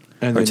question.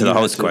 Or to the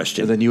host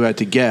question. And then you had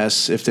to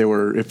guess if they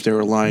were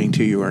lying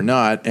to you or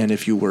not. And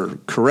if you were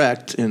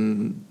correct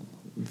in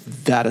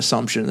that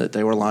assumption that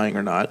they were lying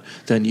or not,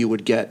 then you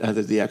would get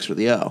either the X or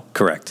the O.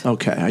 Correct.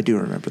 Okay, I do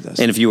remember this.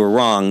 And if you were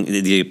wrong,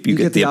 you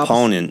get the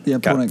opponent. The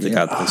opponent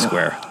got the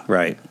square.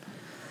 Right.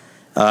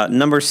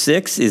 Number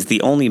 6 is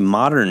the only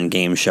modern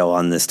game show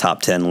on this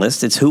top 10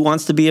 list. It's Who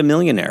Wants to Be a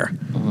Millionaire?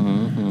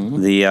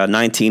 Mm-hmm. The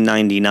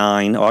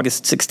 1999,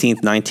 August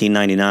 16th,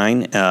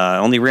 1999,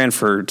 only ran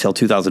till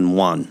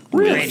 2001.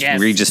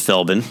 Regis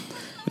Philbin.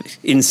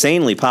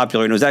 Insanely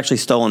popular, and it was actually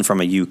stolen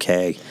from a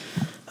UK.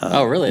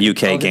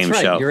 UK game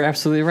show. You're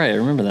absolutely right. I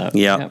remember that.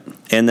 Yeah. Yep.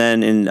 And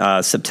then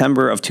in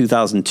September of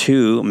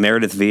 2002,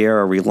 Meredith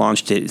Vieira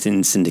relaunched it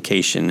in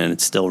syndication, and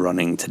it's still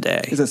running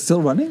today. Is it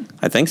still running?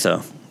 I think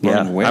so.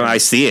 Yeah. I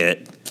see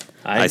it.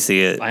 I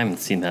see it. I haven't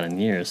seen that in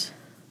years.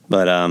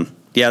 But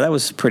that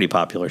was a pretty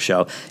popular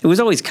show. It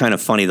was always kind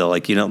of funny though.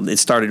 It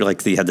started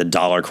like they had the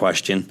dollar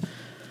question.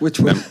 Which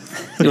one?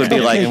 It would be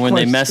like, and when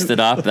they messed it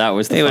up, that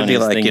was the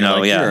funniest thing. It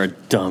would be like, you're a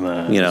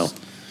dumbass.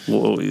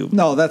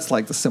 No, that's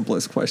like the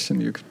simplest question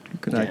you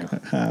could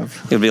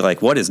have. It would be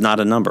like, what is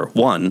not a number?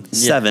 1,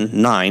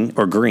 7, 9,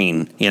 or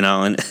green?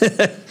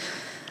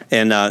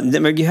 And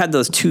you had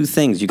those two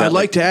things. I'd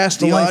like to ask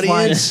the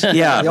audience.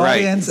 Yeah, the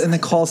audience, and then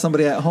call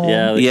somebody at home.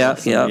 Yeah.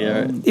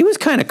 It was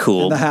kind of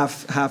cool. The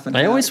half and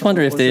I always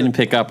wonder if they didn't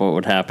pick up what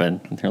would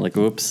happen. And they're like,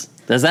 "Oops."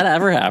 Does that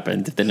ever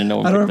happen? If they didn't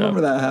know. I don't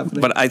remember that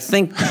happening. But I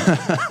think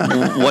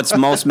what's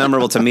most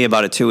memorable to me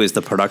about it too is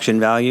the production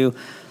value.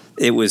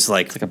 It was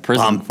like a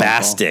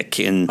bombastic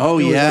and and all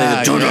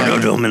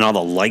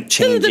the light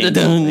changing.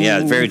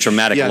 Very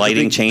dramatic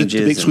lighting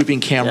changes. The big sweeping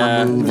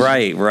camera moves.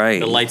 Right.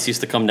 The lights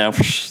used to come down.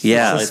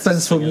 Yeah.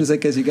 Suspenseful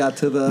music as you got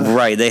to the...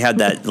 Right. They had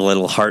that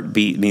little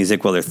heartbeat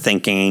music while they're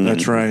thinking.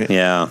 That's right.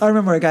 Yeah. I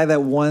remember a guy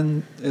that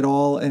won it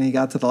all, and he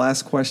got to the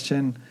last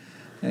question.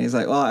 And he's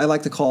like, well, I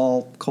like to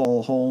call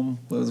home.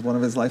 It was one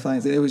of his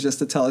lifelines. It was just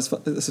to tell his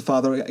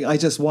father, I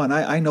just won.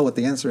 I know what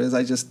the answer is.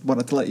 I just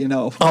wanted to let you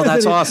know. Oh,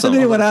 that's awesome. And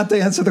then he went out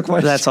to answer the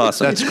question. That's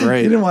awesome. That's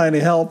great. He didn't want any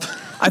help.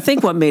 I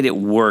think what made it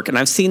work, and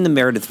I've seen the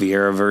Meredith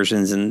Vieira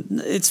versions, and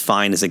it's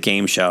fine as a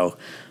game show,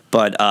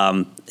 but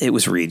it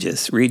was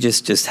Regis. Regis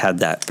just had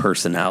that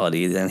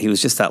personality, and he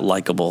was just that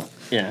likable.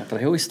 Yeah,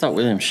 but I always thought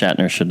William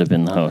Shatner should have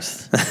been the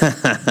host.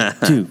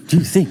 Do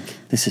you think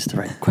this is the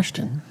right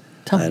question?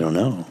 I don't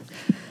know.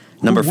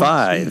 Number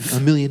 5. A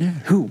millionaire.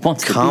 Who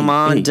wants to be Come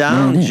on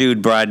down, millionaire?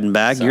 Jude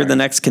Breidenbach. Sorry. You're the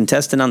next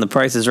contestant on The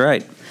Price is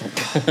Right.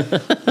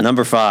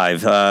 Number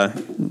 5.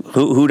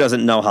 Who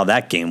doesn't know how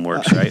that game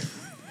works, right?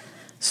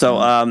 So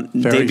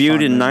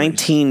debuted in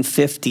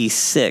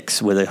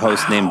 1956 with a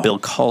host named Bill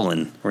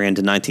Cullen. Ran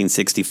to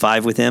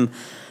 1965 with him.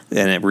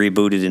 And it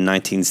rebooted in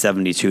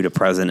 1972 to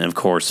present. And, of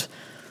course,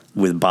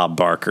 with Bob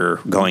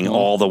Barker going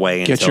all the way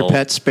until... Get your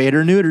pet spayed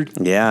or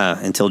neutered. Yeah,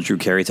 until Drew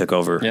Carey took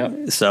over.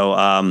 Yep.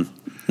 So...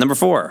 Number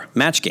 4,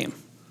 Match Game.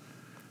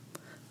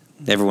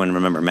 Everyone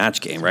remember Match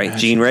Game, right?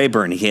 Gene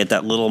Rayburn, he had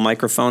that little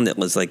microphone that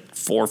was like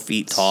 4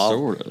 feet tall.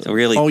 Sort of.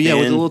 Really Oh, yeah, thin.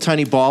 with a little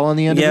tiny ball on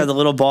the end of it? Yeah, the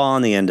little ball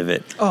on the end of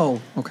it. Oh,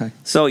 okay.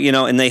 So,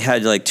 and they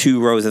had like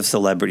 2 rows of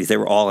celebrities. They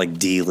were all like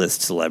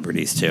D-list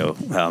celebrities too,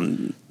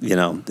 and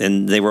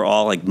they were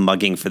all like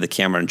mugging for the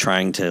camera and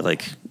trying to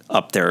like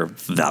up their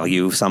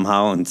value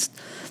somehow. And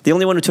the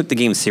only one who took the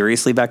game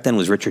seriously back then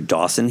was Richard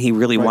Dawson. He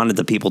really wanted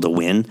the people to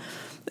win.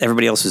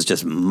 Everybody else was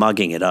just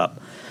mugging it up.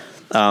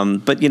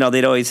 But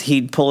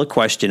he'd pull a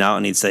question out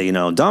and he'd say,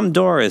 dumb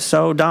Dora is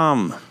so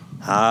dumb.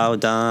 How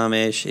dumb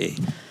is she?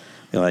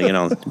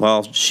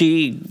 Well,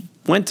 she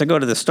went to go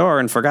to the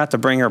store and forgot to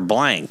bring her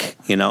blank,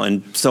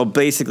 and so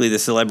basically the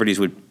celebrities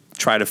would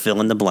try to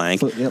fill in the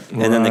blank, and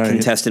then the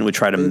contestant would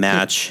try to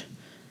match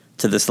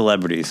to the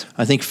celebrities.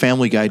 I think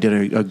Family Guy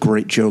did a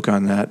great joke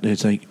on that.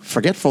 It's like,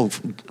 forgetful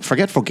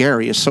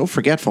Gary is so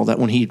forgetful that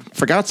when he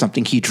forgot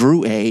something, he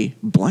drew a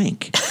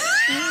blank.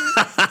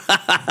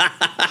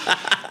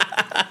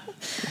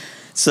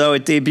 So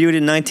it debuted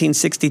in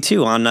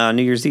 1962 on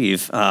New Year's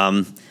Eve.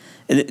 And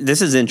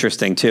this is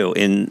interesting, too.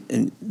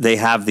 They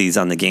have these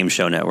on the Game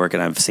Show Network,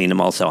 and I've seen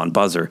them also on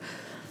Buzzer.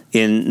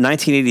 In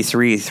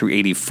 1983 through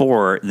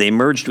 84, they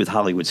merged with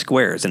Hollywood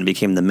Squares and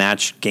became the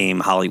Match Game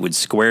Hollywood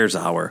Squares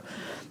Hour.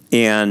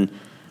 And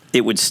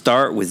it would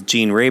start with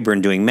Gene Rayburn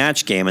doing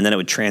Match Game, and then it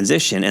would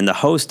transition. And the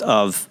host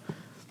of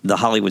the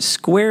Hollywood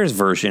Squares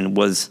version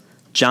was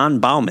John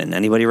Bauman.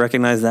 Anybody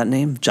recognize that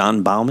name?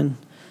 John Bauman?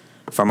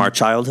 From our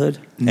childhood?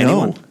 No.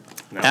 Anyone?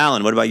 No.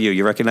 Alan, what about you?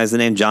 You recognize the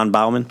name John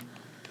Bauman?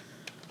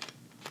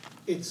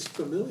 It's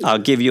familiar. I'll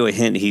give you a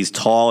hint. He's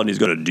tall and he's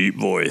got a deep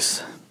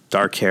voice.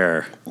 Dark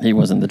hair. He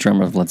wasn't the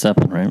drummer of Led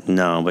Zeppelin, right?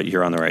 No, but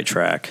you're on the right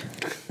track.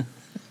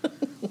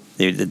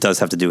 It does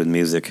have to do with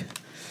music.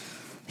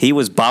 He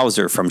was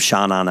Bowser from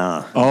Sha Na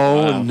Na.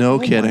 Oh, wow. No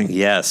kidding.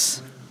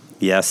 Yes.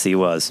 Yes, he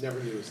was. Never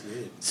knew his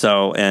name.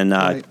 So,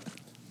 and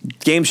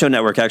Game Show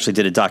Network actually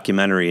did a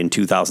documentary in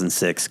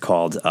 2006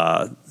 called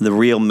The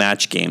Real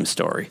Match Game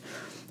Story,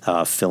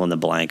 fill in the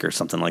blank or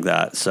something like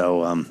that.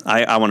 So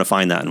I want to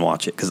find that and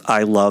watch it because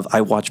I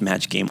watch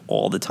Match Game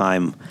all the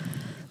time.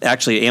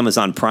 Actually,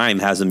 Amazon Prime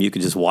has them. You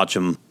can just watch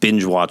them,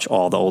 binge watch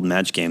all the old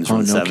Match Games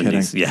from the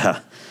 70s. Kidding. Yeah.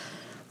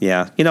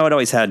 Yeah. It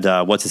always had,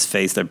 what's his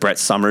face, there, Brett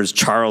Summers,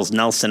 Charles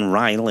Nelson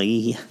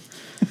Riley,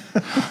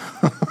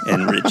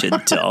 and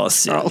Richard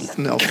Dawson. Charles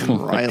Nelson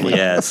Riley.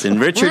 Yes, and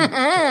Richard...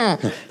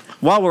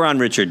 While we're on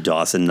Richard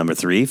Dawson, number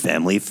 3,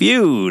 Family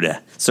Feud.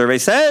 Survey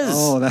says...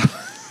 Oh,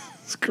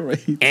 that's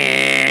great.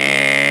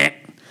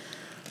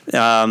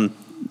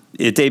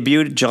 It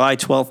debuted July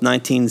 12th,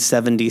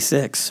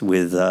 1976,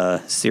 with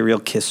serial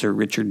kisser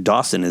Richard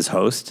Dawson as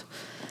host.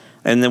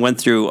 And then went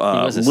through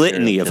a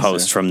litany of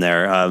hosts from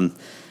there,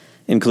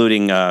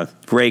 including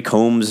Ray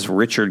Combs,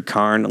 Richard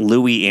Karn,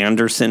 Louis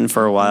Anderson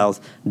for a while,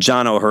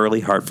 John O'Hurley,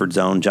 Hartford's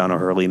own John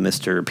O'Hurley,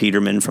 Mr.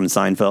 Peterman from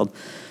Seinfeld.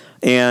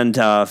 And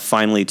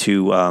finally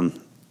to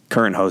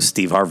current host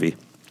Steve Harvey.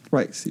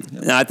 Right, Steve. Yeah.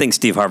 And I think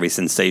Steve Harvey's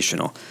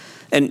sensational.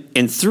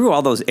 And through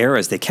all those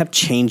eras, they kept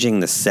changing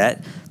the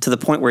set to the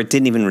point where it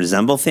didn't even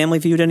resemble Family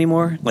Feud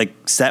anymore.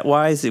 Like,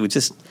 set-wise, it was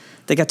just,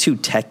 they got too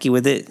techy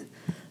with it.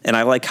 And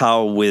I like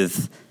how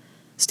with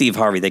Steve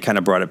Harvey, they kind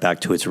of brought it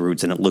back to its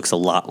roots, and it looks a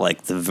lot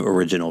like the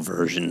original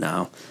version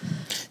now.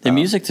 The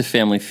music to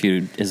Family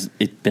Feud has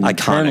been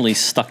eternally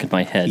stuck in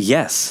my head.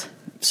 Yes.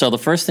 So the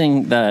first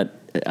thing that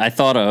I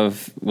thought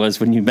of was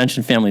when you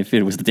mentioned Family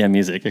Feud was the damn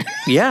music.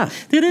 Yeah.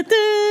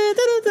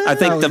 I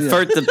think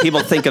the people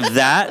think of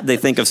that, they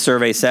think of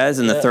Survey Says,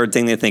 and the third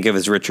thing they think of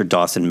is Richard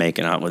Dawson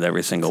making out with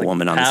every single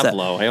woman on the set.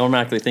 Pablo. I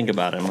automatically think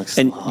about him.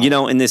 And,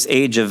 in this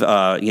age of,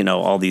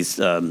 all these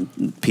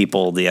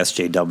people, the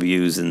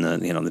SJWs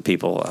and the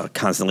people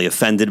constantly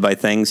offended by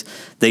things,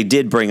 they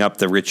did bring up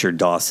the Richard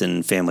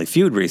Dawson Family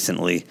Feud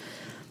recently.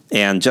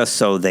 And just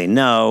so they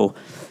know,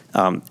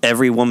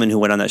 every woman who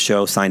went on that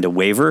show signed a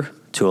waiver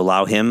to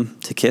allow him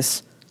to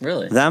kiss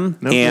them.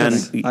 No, and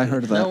I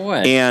heard of that. No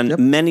way. And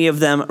many of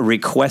them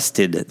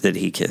requested that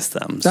he kiss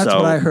them. That's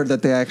what I heard,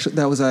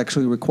 that was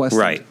actually requested.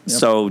 Right. Yep.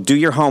 So do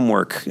your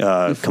homework,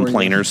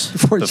 complainers,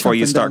 before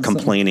you start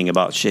complaining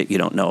about shit you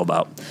don't know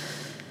about.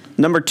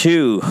 Number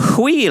 2,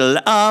 Wheel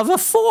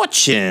of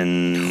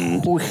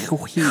Fortune.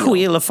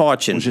 Wheel of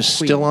Fortune. Which is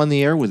still on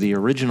the air with the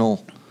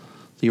original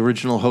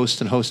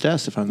host and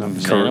hostess, if I'm not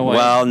mistaken.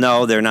 Well,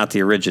 no, they're not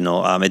the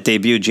original. It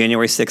debuted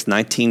January 6th,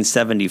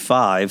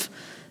 1975.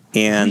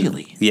 And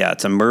really? Yeah,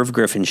 it's a Merv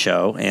Griffin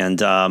show. And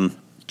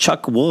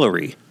Chuck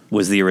Woolery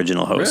was the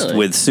original host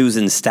with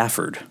Susan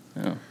Stafford.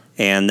 Oh.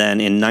 And then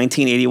in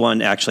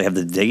 1981, actually have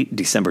the date,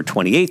 December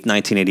 28th,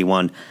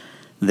 1981,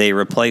 they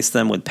replaced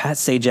them with Pat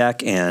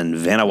Sajak and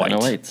Vanna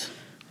White.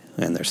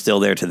 And they're still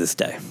there to this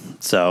day.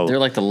 So they're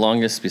like the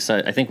longest,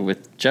 besides, I think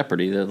with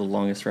Jeopardy, they're the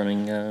longest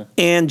running.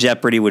 And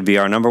Jeopardy would be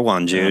our number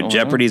 1, Jude.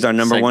 Jeopardy's our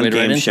number 1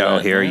 game show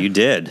here. You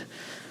did.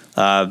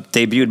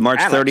 Debuted March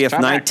 30th,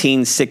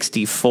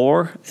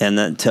 1964, and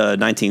then to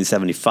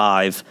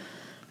 1975.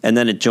 And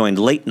then it joined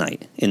Late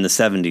Night in the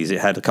 70s. It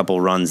had a couple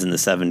runs in the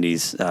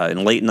 70s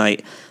in Late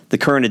Night. The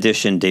current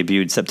edition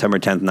debuted September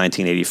 10th,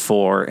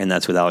 1984, and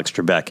that's with Alex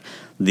Trebek.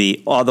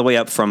 All the way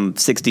up from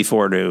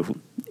 64 to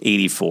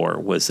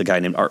 84 was a guy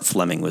named Art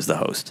Fleming was the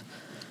host.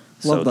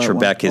 So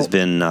Trebek has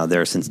been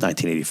there since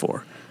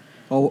 1984.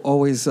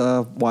 Always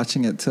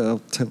watching it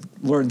to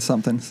learn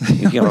something.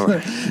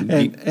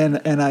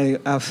 and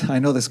I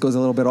know this goes a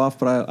little bit off,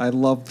 but I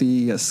love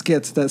the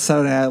skits that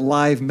Saturday Night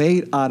Live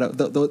made out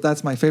of.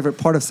 That's my favorite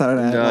part of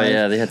Saturday Night Live. Oh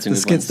yeah, they had some the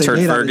skits they Turd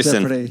made Ferguson.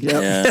 out of Jeopardy.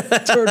 Yep. Yeah,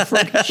 Turd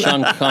Ferguson.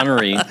 Sean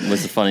Connery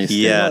was the funniest.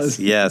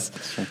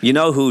 Yes. You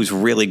know who's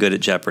really good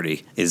at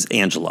Jeopardy is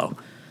Angelo.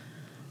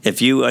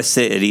 If you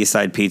sit at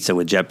Eastside Pizza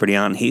with Jeopardy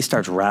on, he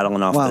starts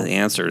rattling off the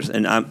answers,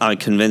 and I'm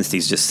convinced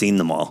he's just seen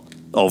them all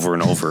over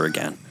and over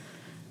again.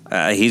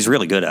 He's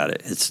really good at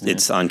it.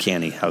 It's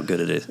uncanny how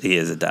good he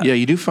is at that. Yeah,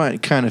 you do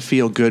kind of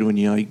feel good when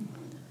you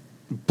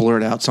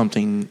blurt out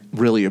something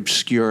really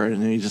obscure,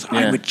 and then you just,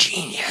 I'm a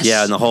genius.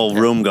 Yeah, and the whole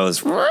room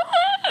goes.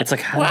 It's like,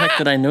 how the heck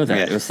did I know that?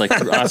 Yeah. It was like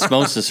through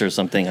osmosis or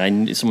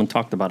something. Someone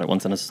talked about it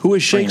once on a Who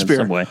is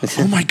Shakespeare?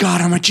 Oh my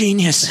God, I'm a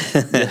genius.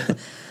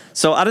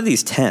 So out of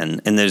these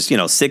 10, and there's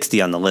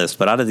 60 on the list,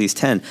 but out of these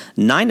 10,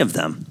 9 of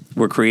them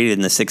were created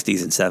in the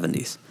 60s and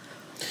 70s.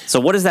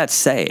 So what does that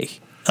say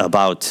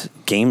about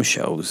game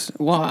shows?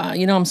 Well,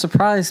 I'm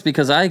surprised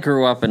because I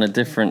grew up in a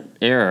different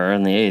era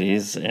in the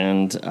 80s,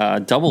 and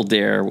Double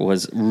Dare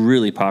was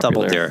really popular.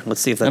 Double Dare.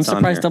 Let's see if that's on I'm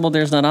surprised here. Double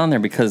Dare's not on there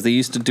because they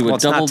used to do a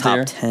Double it's not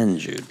Dare. top 10,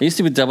 Jude. They used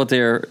to do a Double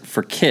Dare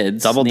for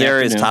kids. Double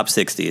Dare is top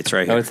 60. It's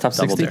right here. Oh, it's top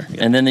Double 60? Dare,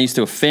 yeah. And then they used to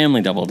do a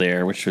Family Double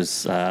Dare, which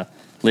was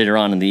later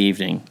on in the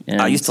evening.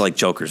 And I used to like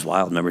Joker's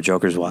Wild. Remember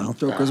Joker's Wild?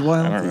 Joker's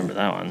Wild? I don't remember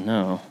that one,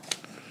 no.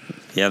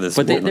 Yeah,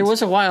 but there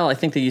was a while, I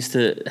think they used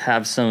to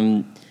have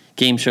some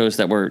game shows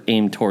that were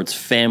aimed towards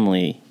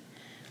family.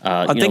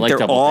 I think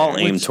they're all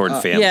aimed toward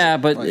family. Yeah,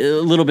 but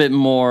a little bit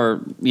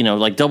more,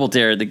 like Double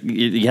Dare,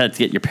 you had to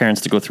get your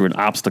parents to go through an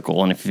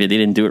obstacle, and if they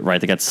didn't do it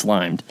right, they got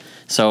slimed.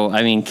 So,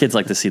 kids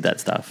like to see that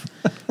stuff.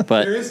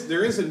 But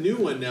there is a new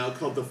one now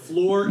called The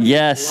Floor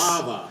is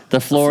Lava. The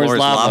Floor is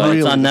Lava. Really?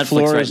 It's on The Netflix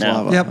Floor right is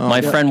now. Lava. Yep.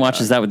 My friend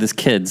watches that with his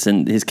kids,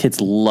 and his kids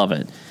love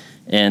it.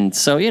 And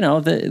so,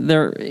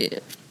 they're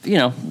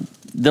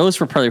those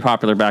were probably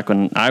popular back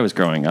when I was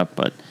growing up,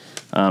 but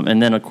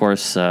and then of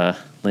course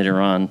later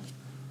on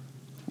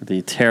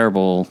the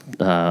terrible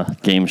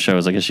game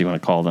shows, I guess you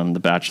want to call them, The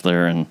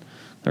Bachelor and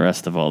the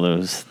rest of all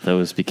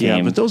those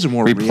became but those are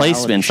more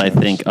replacements, I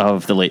think,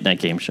 of the late night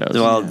game shows.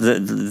 Well,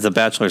 the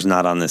Bachelor's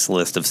not on this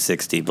list of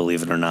 60,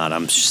 believe it or not.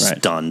 I'm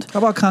stunned. How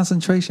about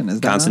Concentration? Is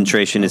that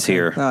Concentration is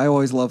here. I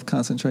always love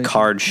Concentration.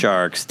 Card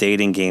Sharks,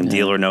 Dating Game,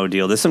 Deal or No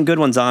Deal. There's some good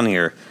ones on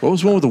here. What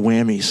was one with the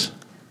whammies?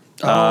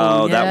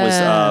 Oh, that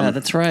was.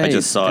 That's right. I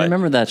just saw it. I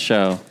remember that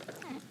show.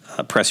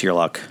 Press Your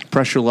Luck.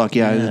 Press Your Luck,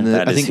 yeah. And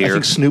That I is think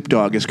here. Snoop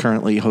Dogg is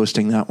currently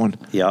hosting that one.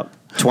 Yep.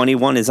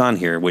 21 is on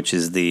here, which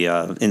is the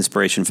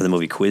inspiration for the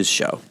movie Quiz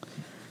Show.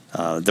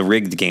 The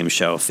rigged game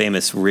show,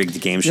 famous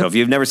rigged game show. Yep. If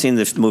you've never seen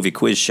the movie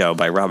Quiz Show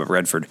by Robert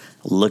Redford,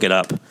 look it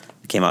up. It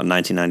came out in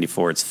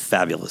 1994. It's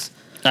fabulous.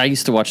 I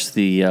used to watch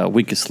the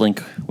Weakest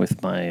Link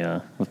with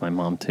my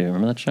mom too.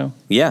 Remember that show?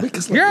 Yeah. You're the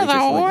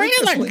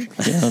Weakest Link.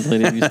 Yeah, the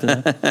lady used to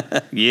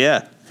that.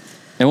 Yeah.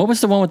 And what was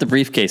the one with the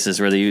briefcases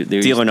where they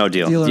Deal or No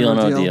Deal? Deal or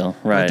No Deal.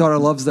 Right. My daughter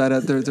loves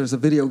that. There's a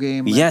video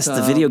game. Yes,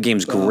 the video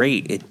game's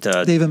great.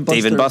 Dave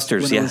and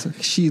Buster's. Yeah.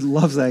 She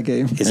loves that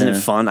game. Isn't it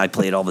fun? I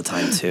play it all the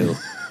time too.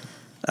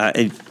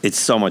 It's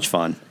so much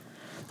fun.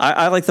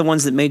 I like the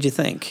ones that made you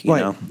think. You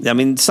know, I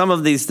mean, some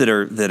of these that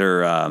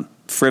are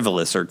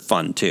frivolous are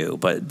fun too.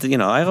 But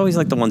I always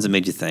like the ones that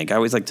made you think. I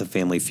always like the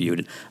Family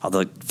Feud.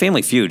 Although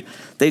Family Feud,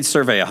 they'd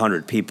survey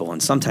 100 people,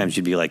 and sometimes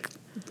you'd be like,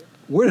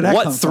 where did that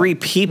what come three from?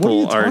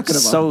 people What are you are talking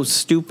about? so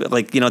stupid?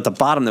 Like, at the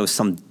bottom there was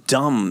some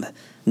dumb.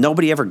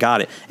 Nobody ever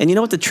got it. And you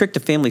know what the trick to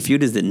Family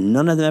Feud is that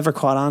none of them ever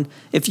caught on?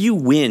 If you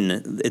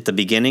win at the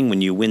beginning, when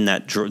you win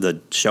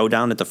the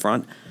showdown at the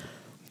front,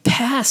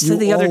 pass to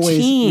the other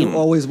team. You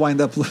always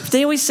wind up.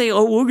 They always say,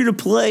 "Oh, we're going to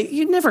play."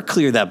 You never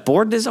clear that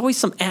board. There's always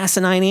some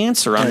asinine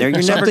answer on there. You're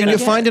never Something going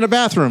you find in a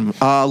bathroom.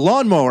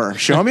 Lawnmower.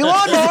 Show me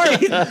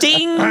lawnmower.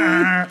 Ding.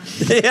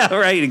 Yeah,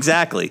 right.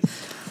 Exactly.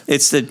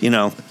 It's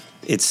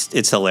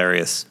it's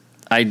hilarious.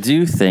 I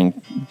do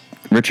think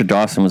Richard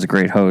Dawson was a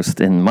great host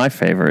in my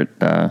favorite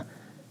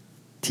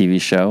TV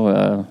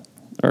show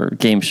or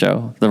game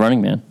show, The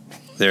Running Man.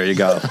 There you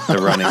go, The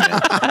Running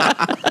Man.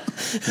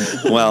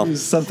 Well,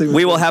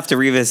 we will have to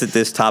revisit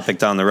this topic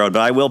down the road,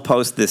 but I will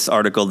post this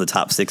article, the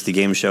top 60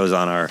 game shows,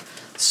 on our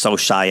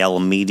social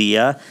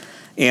media.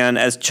 And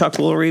as Chuck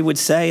Woolery would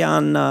say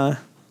on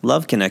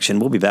Love Connection,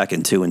 we'll be back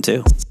in 2 and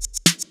 2.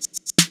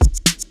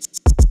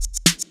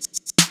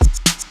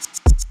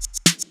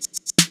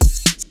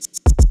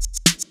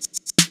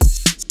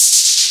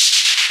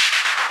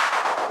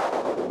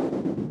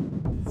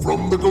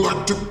 From the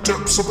galactic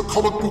depths of the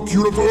comic book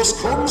universe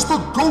comes the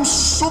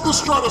ghosts of the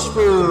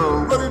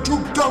stratosphere, ready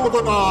to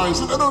galvanize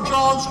and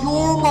energize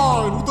your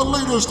mind with the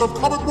latest of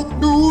comic book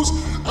news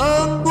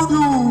and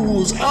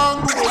reviews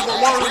and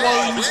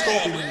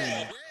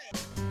stopping.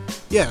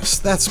 Yes,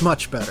 that's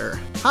much better.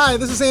 Hi,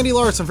 this is Andy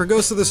Larson for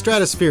Ghosts of the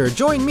Stratosphere.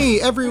 Join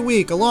me every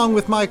week along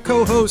with my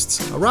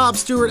co-hosts Rob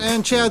Stewart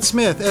and Chad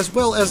Smith, as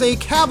well as a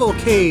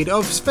cavalcade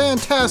of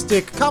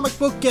fantastic comic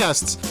book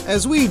guests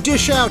as we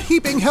dish out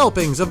heaping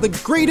helpings of the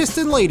greatest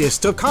and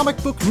latest of comic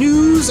book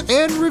news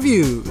and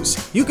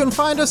reviews. You can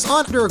find us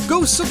under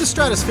Ghosts of the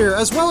Stratosphere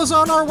as well as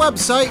on our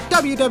website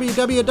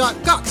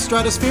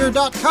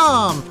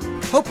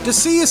www.gotstratosphere.com. Hope to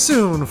see you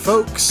soon,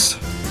 folks.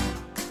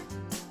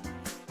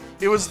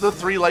 It was the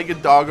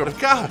three-legged dog of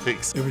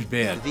comics. It was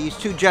bad. These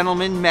two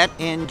gentlemen met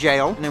in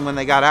jail, and then when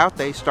they got out,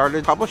 they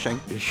started publishing.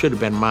 It should have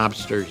been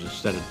mobsters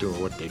instead of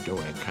doing what they do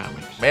in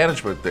comics.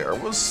 Management there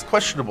was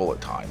questionable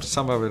at times.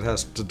 Some of it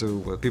has to do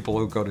with people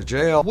who go to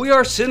jail. We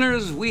are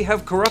sinners. We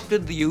have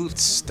corrupted the youth.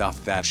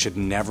 Stuff that should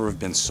never have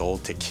been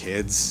sold to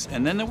kids.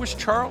 And then there was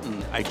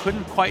Charlton. I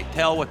couldn't quite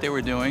tell what they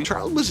were doing.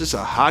 Charlton was just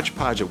a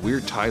hodgepodge of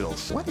weird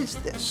titles. What is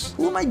this?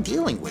 Who am I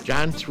dealing with?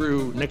 John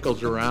threw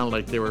nickels around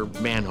like they were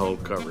manhole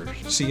covers.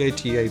 CATAP.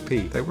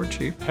 They were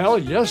cheap. Hell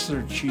yes,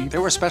 they're cheap. They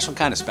were a special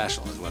kind of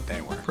special is what they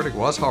were. Critic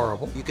was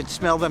horrible. You could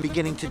smell them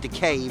beginning to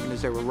decay even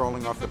as they were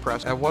rolling off the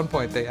press. At one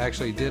point, they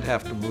actually did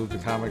have to move the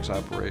comics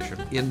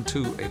operation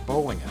into a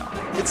bowling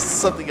alley. It's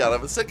something out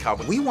of a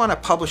sitcom. We want to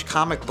publish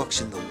comic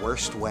books in the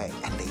worst way,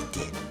 and they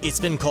did. It's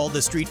been called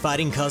the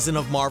street-fighting cousin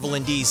of Marvel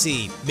and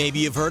DC. Maybe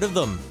you've heard of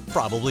them.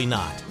 Probably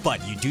not.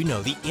 But you do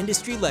know the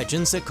industry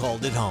legends that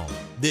called it home.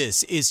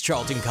 This is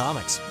Charlton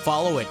Comics.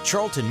 Follow at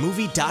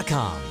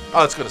charltonmovie.com.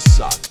 Oh, it's gonna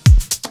suck.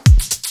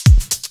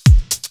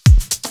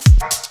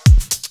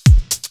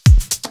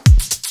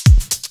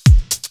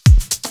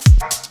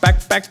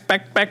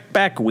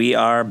 Back. We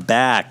are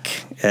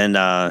back, and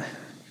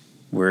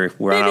we're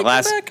on our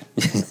last.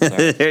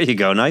 There you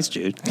go, nice,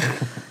 Jude.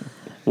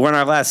 We're on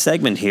our last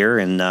segment here,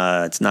 and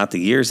it's not the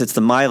years; it's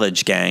the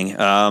mileage, gang.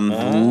 I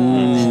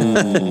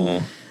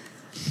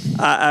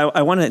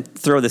want to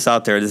throw this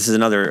out there. This is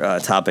another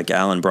topic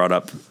Alan brought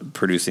up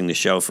producing the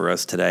show for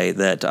us today.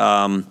 That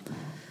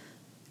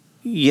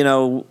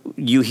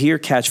you hear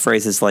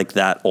catchphrases like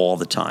that all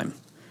the time.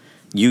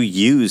 You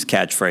use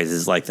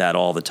catchphrases like that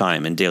all the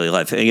time in daily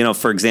life.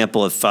 For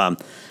example, if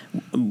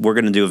we're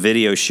going to do a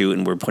video shoot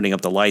and we're putting up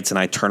the lights and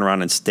I turn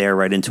around and stare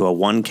right into a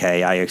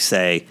 1K, I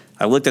say,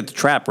 "I looked at the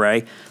trap,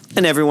 Ray,"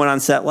 and everyone on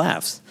set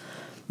laughs.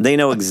 They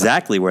know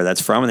exactly where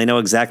that's from, and they know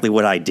exactly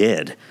what I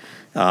did.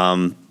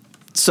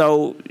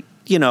 So,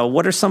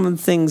 what are some of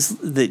the things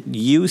that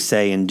you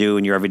say and do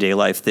in your everyday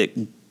life that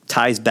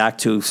ties back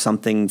to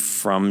something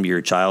from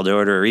your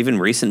childhood or even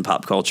recent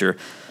pop culture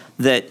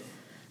that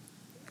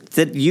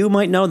you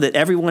might know, that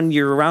everyone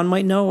you're around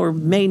might know or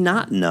may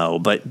not know,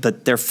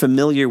 but they're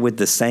familiar with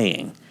the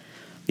saying?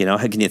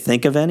 Can you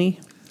think of any?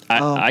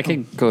 I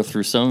could go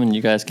through some, and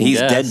you guys can He's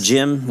guess. Dead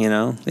Jim,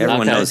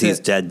 Everyone knows he's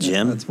Dead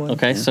Jim.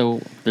 Okay,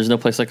 so there's No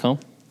Place Like Home?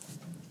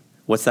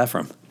 What's that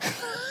from?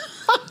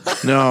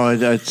 No,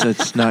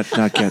 it's not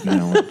getting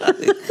that one.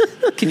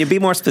 Can you be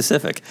more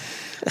specific?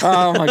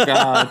 Oh, my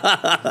God.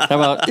 How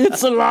about,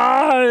 it's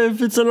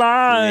alive, it's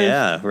alive.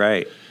 Yeah,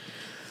 right.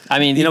 I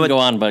mean, you can go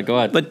on, but go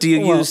ahead. But do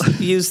you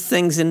use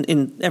things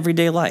in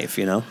everyday life,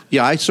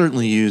 Yeah, I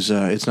certainly use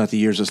It's Not the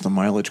Years, It's the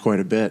Mileage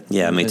quite a bit.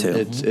 Yeah, me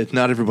too. It's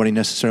not everybody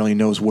necessarily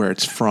knows where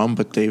it's from,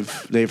 but they've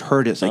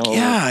heard it. It's like,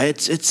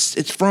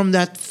 it's from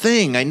that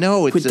thing. I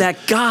know. It's with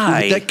that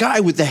guy. With that guy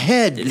with the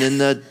head and then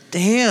the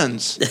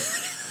hands.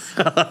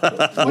 What's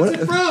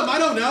it from? I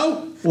don't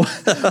know.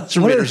 It's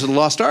from Raiders of the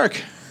Lost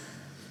Ark.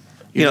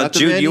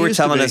 Jude, you were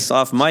telling us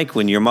off mic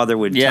when your mother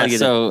would tell you. Yeah,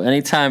 so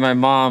anytime my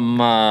mom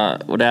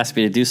would ask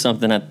me to do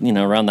something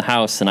around the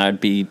house, and I'd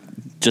be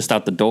just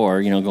out the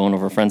door, going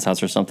over a friend's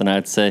house or something,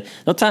 I'd say,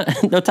 "No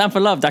time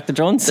for love, Dr.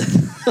 Jones."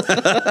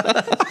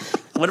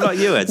 What about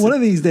you, Edson? One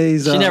of these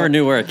days, she never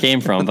knew where it came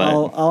from, but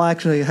I'll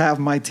actually have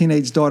my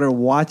teenage daughter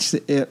watch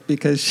it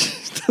because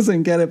she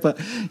doesn't get it. But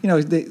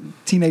the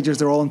teenagers,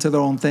 they're all into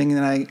their own thing,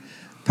 and I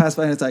pass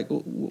by and it's like,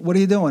 "What are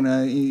you doing?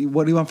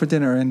 What do you want for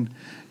dinner?" And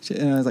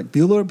I was like,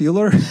 Bueller?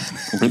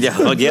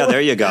 Yeah,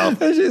 there you go.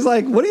 And she's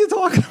like, "What are you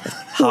talking about?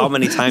 How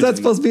many times? Is that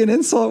supposed to be an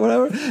insult,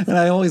 whatever?" And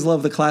I always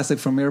love the classic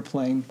from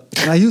Airplane.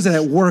 And I use it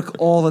at work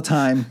all the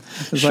time.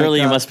 Surely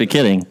you must be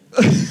kidding.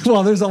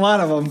 Well, there's a lot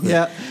of them,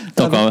 yeah.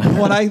 The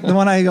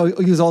one I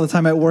use all the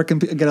time at work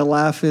and get a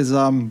laugh is,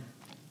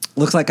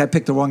 looks like I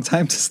picked the wrong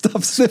time to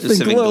stop sniffing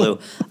glue.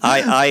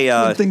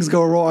 When things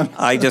go wrong.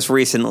 I just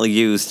recently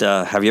used,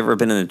 have you ever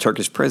been in a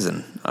Turkish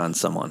prison on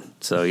someone?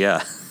 So,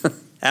 yeah.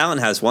 Alan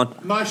has one.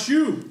 My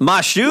shoe.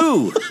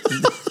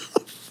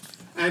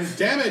 And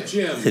damn it,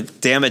 Jim.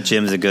 Damn it,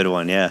 Jim's a good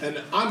one, yeah.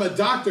 And I'm a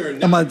doctor.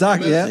 I'm a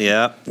doctor, yeah.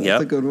 Yeah.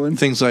 That's a good one.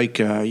 Things like,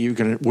 we're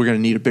gonna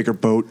need a bigger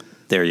boat.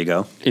 There you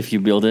go. If you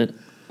build it,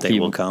 they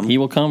will come. He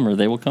will come, or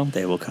they will come.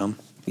 They will come.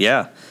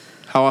 Yeah.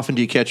 How often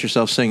do you catch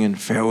yourself singing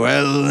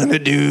 "Farewell and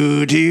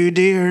Adieu to you,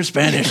 dear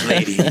Spanish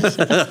ladies"?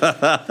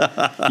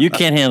 You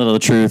can't handle the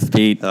truth,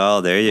 Pete. Oh,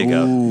 there you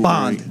go.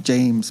 Bond,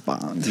 James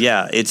Bond.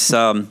 Yeah, it's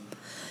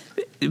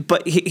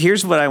but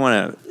here's what I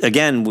want to,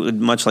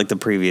 again, much like the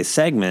previous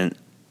segment,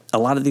 a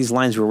lot of these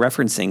lines we're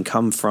referencing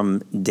come from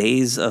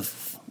days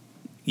of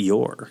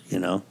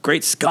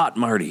Great Scott,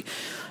 Marty.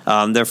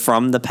 They're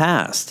from the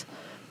past.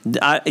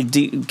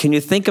 Can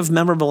you think of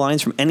memorable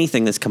lines from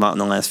anything that's come out in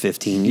the last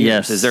 15 years?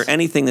 Yes. Is there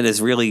anything that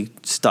has really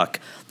stuck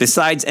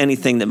besides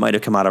anything that might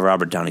have come out of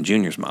Robert Downey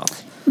Jr.'s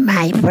mouth?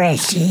 My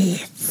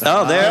precious.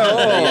 Oh, there. Oh,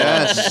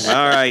 yes.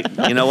 All right.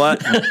 You know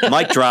what?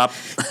 Mic drop.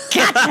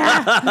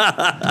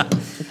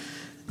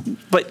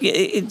 But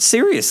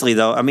seriously,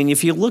 though, I mean,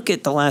 if you look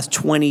at the last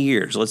 20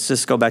 years, let's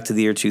just go back to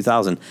the year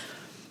 2000.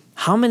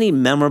 How many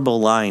memorable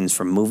lines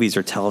from movies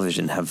or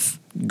television have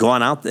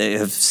gone out there,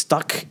 have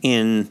stuck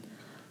in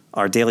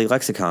our daily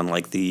lexicon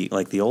like the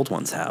old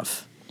ones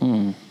have?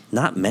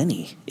 Not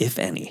many, if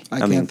any. I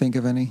can't think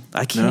of any.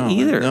 I can't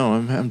either. No,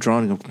 I'm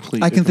drawing a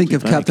complete. I can think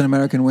of Captain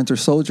America and Winter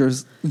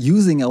Soldiers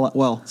using a lot.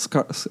 Well,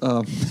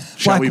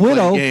 Black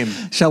Widow.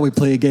 Shall we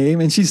play a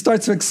game? And she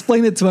starts to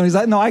explain it to him. He's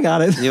like, "No, I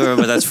got it." You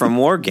remember that's from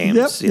War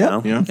Games,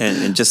 Yep. Yeah.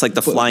 And just like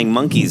the Flying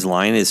Monkeys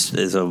line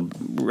is a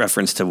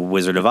reference to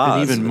Wizard of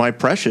Oz. And even My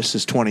Precious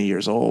is 20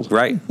 years old.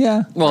 Right.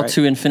 Yeah. Well, Right.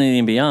 To Infinity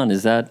and Beyond,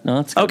 is that no?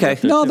 That's Okay.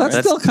 No, that's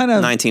still kind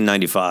of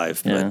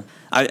 1995. Yeah. But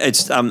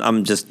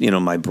I'm just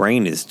my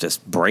brain is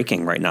just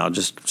breaking right now,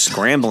 just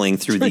scrambling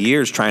through the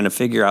years trying to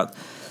figure out,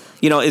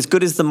 as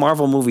good as the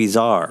Marvel movies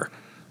are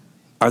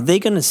they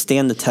going to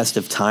stand the test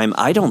of time?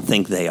 I don't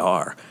think they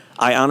are.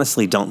 I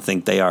honestly don't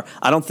think they are.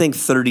 I don't think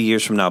 30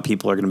 years from now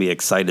people are going to be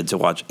excited to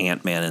watch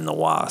Ant-Man and the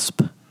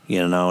Wasp.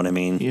 You know what I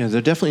mean? Yeah,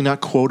 they're definitely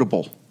not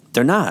quotable.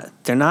 They're not.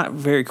 They're not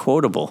very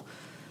quotable.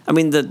 I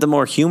mean, the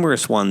more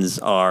humorous ones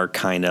are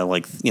kind of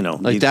like,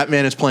 Like That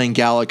Man Is Playing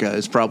Galaga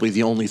is probably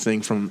the only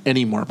thing from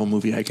any Marvel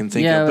movie I can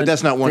think of. But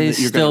that's not one that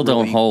you're going to still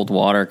don't hold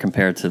water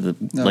compared to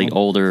the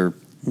older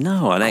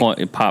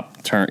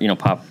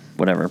pop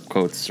whatever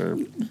quotes. Or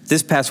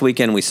This past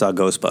weekend we saw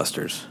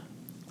Ghostbusters,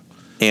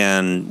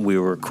 and we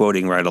were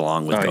quoting right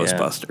along with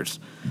Ghostbusters.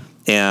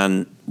 Yeah.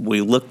 And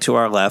we look to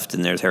our left,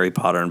 and there's Harry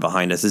Potter, and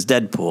behind us is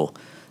Deadpool.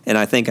 And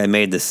I think I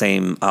made the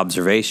same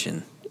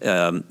observation.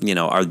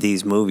 Are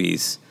these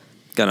movies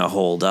going to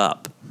hold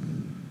up?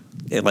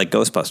 Like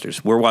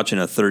Ghostbusters, we're watching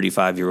a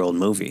 35-year-old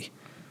movie,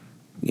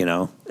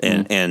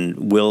 and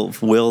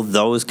will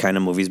those kind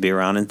of movies be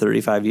around in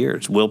 35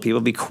 years? Will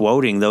people be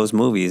quoting those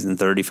movies in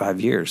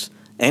 35 years?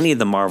 Any of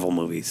the Marvel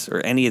movies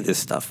or any of this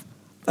stuff?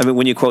 I mean,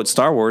 when you quote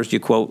Star Wars, you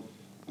quote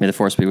 "May the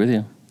Force be with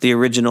you." The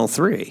original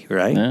three,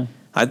 right? Yeah.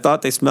 I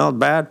thought they smelled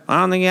bad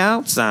on the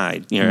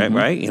outside.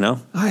 Right?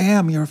 I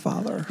am your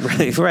father.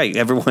 Right.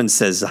 Everyone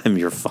says I'm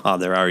your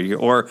father,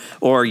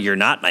 or you're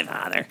not my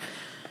father.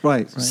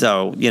 Right.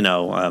 So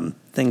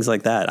things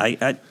like that.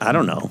 I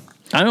don't know.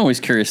 I'm always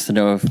curious to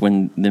know if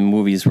when the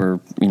movies were,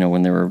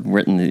 when they were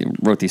written, they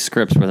wrote these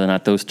scripts, whether or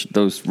not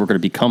those were going to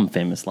become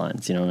famous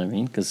lines. You know what I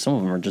mean? Because some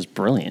of them are just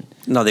brilliant.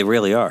 No, they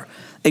really are.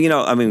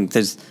 And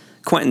there's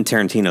Quentin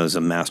Tarantino's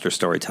a master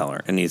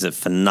storyteller, and he's a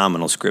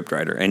phenomenal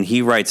scriptwriter, and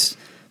he writes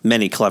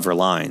many clever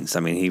lines. I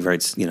mean, he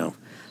writes,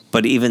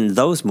 but even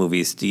those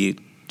movies, do you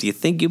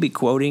think you'll be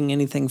quoting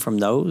anything from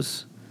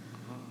those?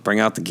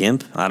 Bring out the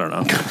Gimp? I don't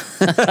know.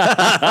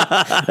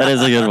 That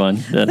is a good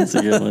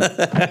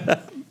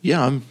one.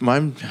 Yeah,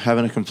 I'm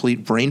having a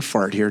complete brain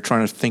fart here,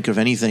 trying to think of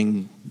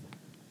anything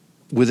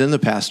within the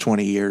past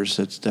 20 years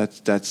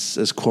that's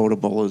as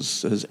quotable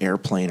as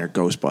Airplane or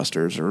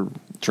Ghostbusters or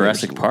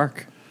Jurassic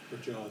Park.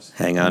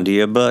 Hang on to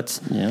your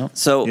butts. Yeah.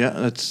 So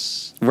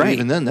that's right.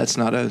 Even then, that's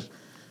not a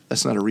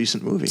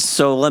recent movie.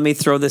 So let me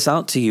throw this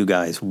out to you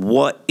guys.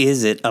 What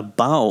is it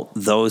about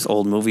those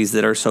old movies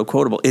that are so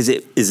quotable? Is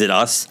it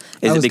us?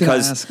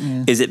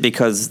 Is it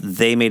because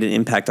they made an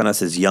impact on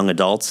us as young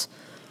adults?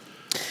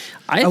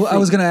 I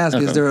was going to ask,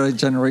 is there a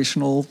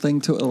generational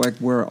thing to it? Like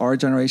where our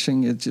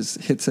generation, it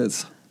just hits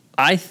its...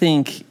 I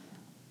think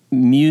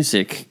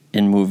music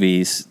in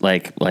movies,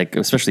 like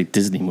especially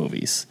Disney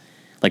movies,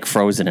 like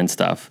Frozen and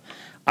stuff,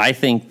 I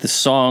think the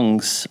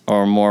songs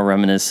are more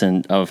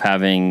reminiscent of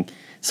having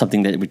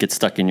something that would get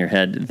stuck in your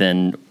head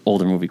than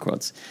older movie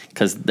quotes.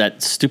 Because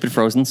that stupid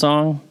Frozen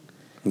song,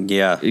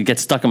 it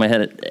gets stuck in my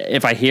head.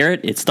 If I hear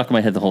it, it's stuck in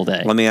my head the whole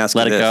day. Let me ask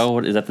you this. Let It Go?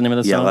 Is that the name of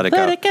the song? Yeah, Let It Go.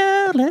 Let It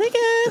Go, Let It Go.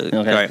 Okay.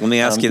 All right, let me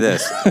ask you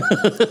this.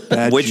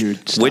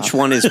 Which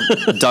one is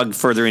dug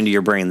further into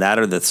your brain, that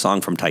or the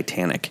song from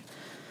Titanic?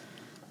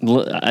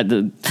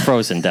 The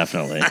Frozen,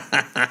 definitely.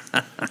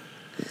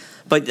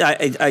 But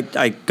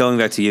I going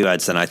back to you,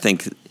 Edson, I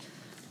think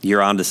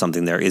you're onto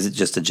something there. Is it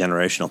just a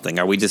generational thing?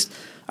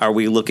 Are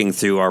we looking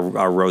through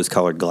our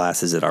rose-colored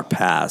glasses at our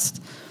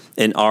past?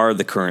 And are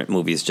the current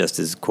movies just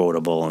as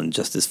quotable and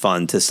just as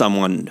fun to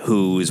someone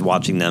who's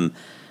watching them?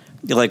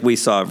 Like we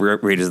saw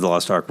Raiders of the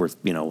Lost Ark, we're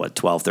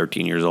 12,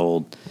 13 years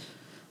old.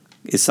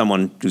 Is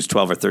someone who's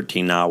 12 or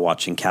 13 now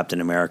watching Captain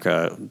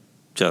America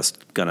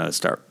just gonna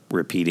start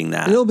repeating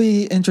that? It'll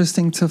be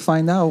interesting to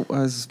find out.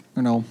 As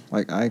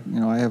I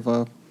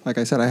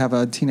have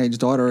a teenage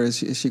daughter. Is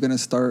she gonna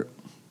start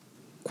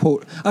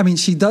quote? I mean,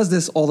 she does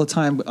this all the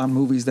time on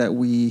movies that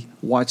we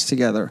watch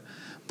together.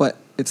 But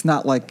it's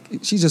not like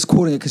she's just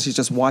quoting it because she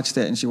just watched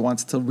it and she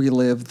wants to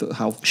relive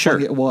how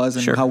funny it was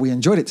and how we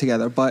enjoyed it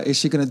together. But is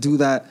she going to do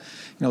that,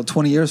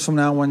 20 years from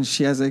now when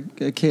she has a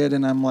kid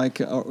and I'm like,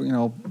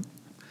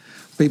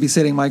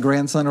 babysitting my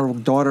grandson or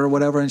daughter or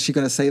whatever, and she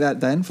going to say that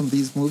then from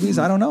these movies?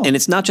 I don't know. And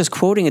it's not just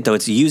quoting it, though.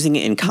 It's using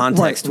it in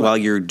context while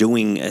you're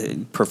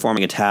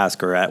performing a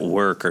task or at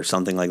work or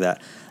something like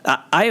that.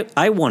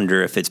 I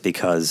wonder if it's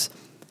because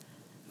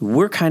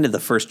we're kind of the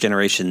first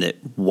generation that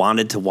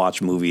wanted to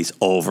watch movies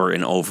over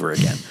and over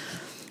again.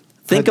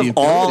 Think of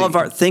all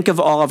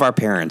of our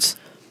parents.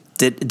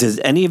 Does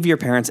any of your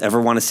parents ever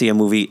want to see a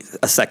movie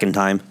a second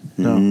time?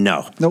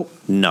 No. Nope.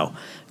 No.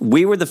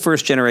 We were the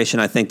first generation,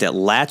 I think, that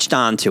latched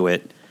onto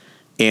it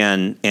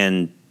and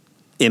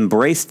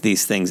embraced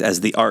these things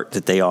as the art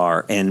that they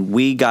are, and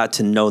we got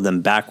to know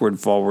them backward,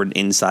 forward,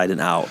 inside, and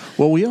out.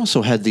 Well, we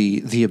also had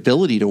the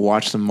ability to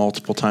watch them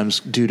multiple times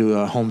due to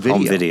a home video.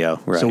 Home video,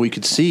 right. So we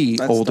could see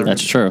older.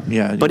 That's true.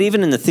 Yeah. But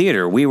even in the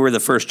theater, we were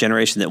the first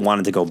generation that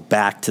wanted to go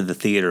back to the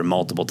theater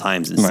multiple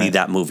times and see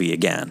that movie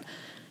again.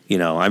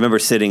 I remember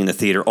sitting in the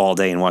theater all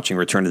day and watching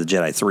Return of the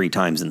Jedi 3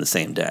 times in the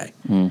same day.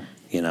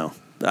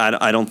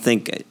 I don't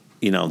think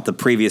the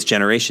previous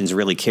generations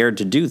really cared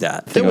to do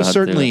that. There was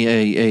certainly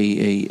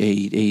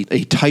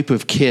a type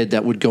of kid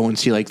that would go and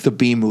see like the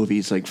B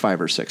movies like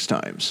 5 or 6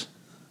 times.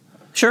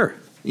 Sure,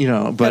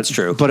 but that's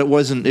true. But it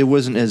wasn't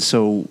as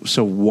so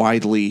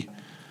widely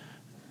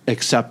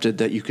accepted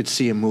that you could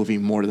see a movie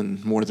more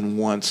than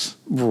once.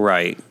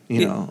 Right.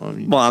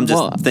 I'm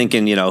just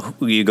thinking.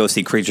 You go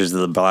see Creature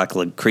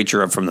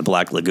from the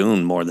Black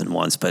Lagoon more than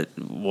once, but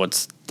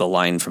what's the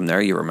line from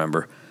there you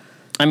remember?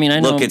 I mean,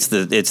 I know. Look, it's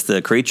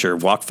the creature.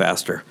 Walk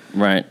faster.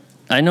 Right.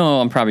 I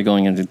know I'm probably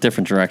going in a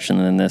different direction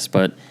than this,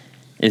 but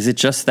is it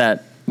just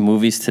that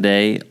movies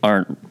today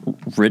aren't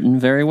written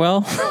very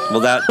well? Well,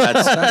 that's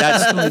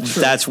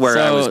where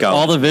I was going.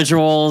 All the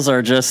visuals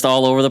are just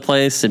all over the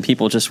place, and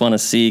people just want to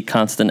see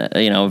constant,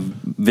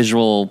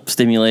 visual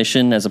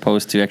stimulation as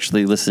opposed to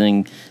actually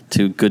listening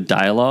to good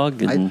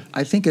dialogue. And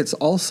I think it's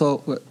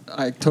also.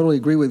 I totally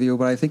agree with you,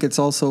 but I think it's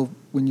also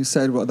when you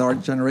said with our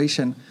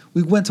generation.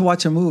 We went to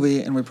watch a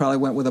movie, and we probably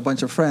went with a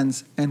bunch of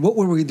friends. And what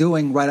were we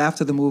doing right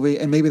after the movie,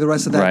 and maybe the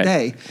rest of that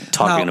day?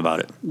 Talking about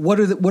it. What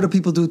do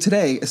people do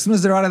today? As soon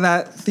as they're out of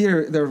that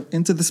theater, they're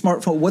into the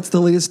smartphone. What's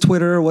the latest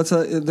Twitter?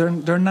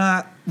 They're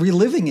not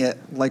reliving it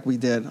like we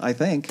did. I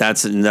think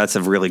that's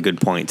a really good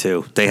point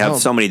too. They have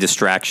so many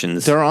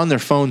distractions. They're on their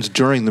phones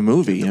during the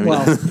movie.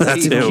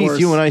 That's Keith,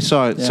 you and I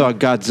saw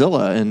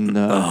Godzilla, and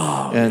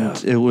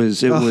it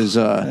was.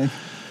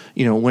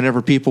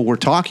 Whenever people were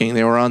talking,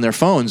 they were on their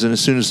phones, and as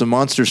soon as the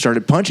monsters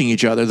started punching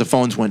each other, the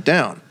phones went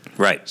down.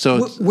 Right.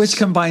 So, which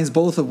combines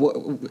both of what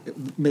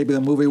maybe the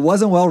movie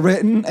wasn't well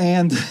written,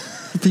 and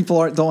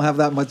people don't have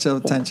that much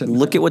attention.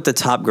 Look at what the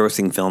top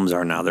grossing films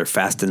are now. They're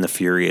Fast and the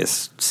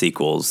Furious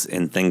sequels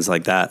and things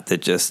like that.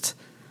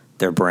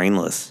 They're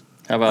brainless.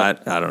 How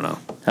about I don't know.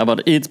 How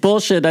about it's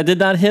bullshit? I did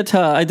not hit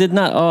her. I did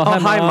not. Oh,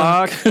 hi,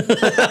 Mark.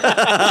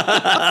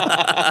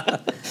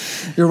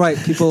 You're right.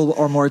 People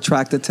are more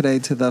attracted today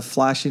to the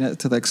flashing,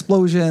 to the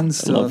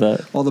explosions, I love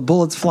that. All the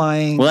bullets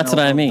flying. Well, that's what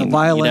I mean. The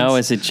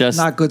violence. Is it just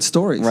not good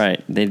stories?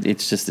 Right.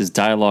 It's just is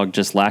dialogue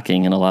just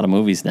lacking in a lot of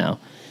movies now,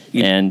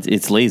 and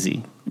it's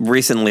lazy.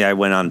 Recently, I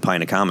went on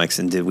Pina Comics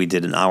and we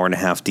did an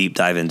 1.5-hour deep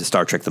dive into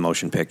Star Trek: The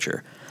Motion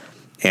Picture.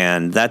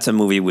 And that's a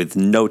movie with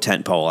no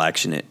tentpole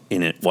action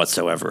in it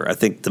whatsoever. I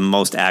think the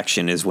most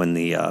action is when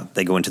they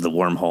go into the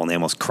wormhole and they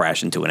almost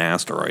crash into an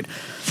asteroid.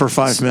 For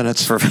 5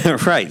 minutes.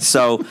 Right.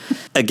 So,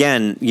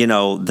 again,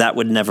 that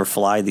would never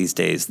fly these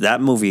days. That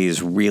movie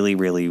is really,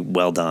 really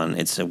well done.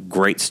 It's a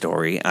great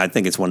story. I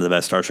think it's one of the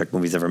best Star Trek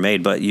movies ever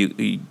made. But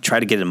you try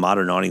to get a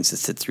modern audience to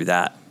sit through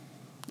that.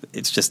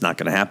 It's just not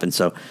going to happen.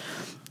 So,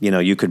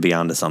 you could be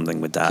onto something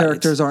with that.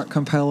 Characters aren't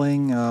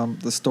compelling.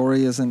 The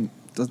story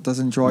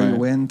doesn't draw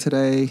you in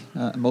today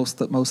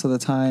most of the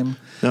time.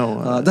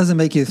 No, it doesn't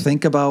make you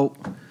think about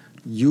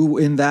you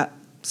in that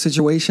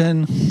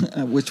situation,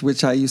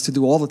 which I used to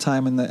do all the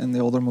time in the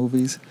older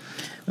movies.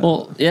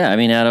 Well, yeah, I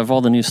mean, out of all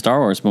the new Star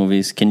Wars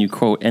movies, can you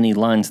quote any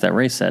lines that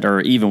Rey said,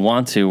 or even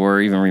want to, or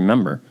even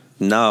remember?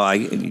 No,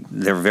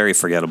 they're very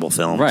forgettable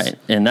films. Right,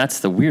 and that's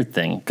the weird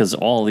thing, because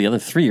all the other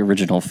 3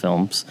 original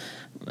films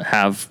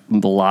have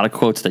a lot of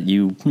quotes that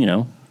you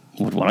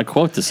would want to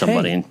quote to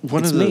somebody. Hey,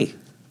 it's me.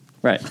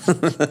 Right.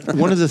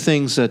 One of the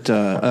things that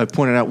I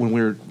pointed out when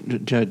we were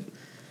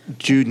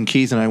Jude and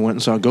Keith and I went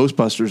and saw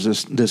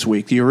Ghostbusters this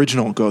week, the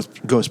original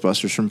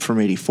Ghostbusters from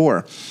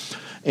 '84,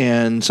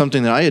 and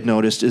something that I had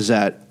noticed is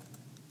that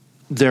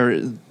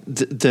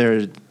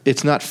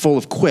it's not full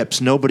of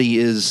quips. Nobody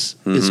is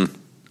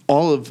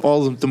all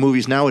of the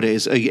movies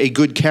nowadays. A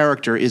good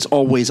character is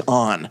always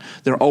on.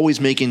 They're always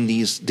making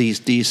these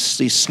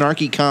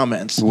snarky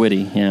comments,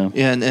 witty, yeah,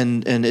 and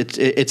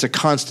it's a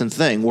constant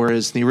thing.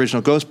 Whereas the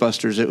original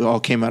Ghostbusters, it all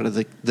came out of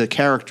the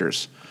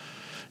characters.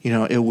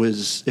 It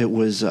was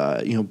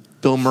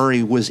Bill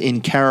Murray was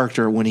in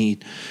character when he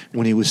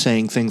was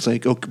saying things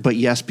like, "Oh, but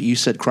you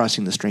said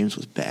crossing the streams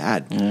was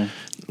bad." Yeah.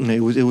 It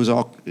was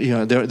all,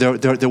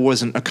 there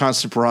wasn't a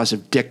constant barrage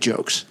of dick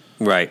jokes.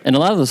 Right. And a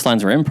lot of those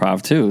lines were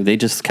improv, too. They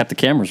just kept the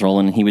cameras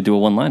rolling, and he would do a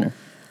one-liner.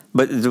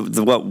 But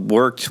what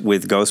worked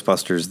with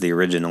Ghostbusters, the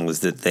original,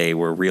 is that they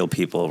were real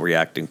people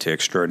reacting to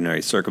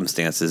extraordinary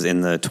circumstances.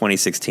 In the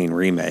 2016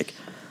 remake,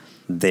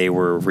 they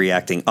were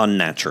reacting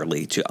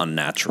unnaturally to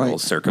unnatural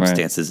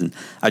circumstances. Right.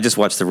 And I just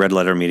watched the Red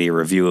Letter Media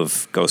review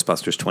of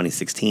Ghostbusters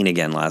 2016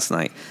 again last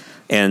night.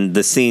 And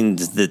the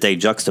scenes that they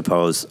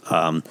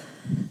juxtapose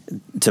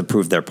to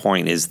prove their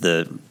point is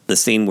the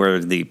scene where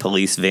the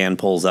police van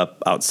pulls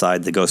up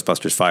outside the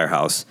Ghostbusters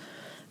firehouse,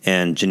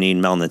 and Janine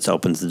Melnitz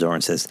opens the door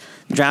and says,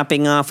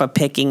 "Dropping off or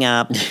picking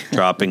up?"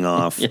 Dropping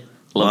off. Yeah,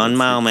 one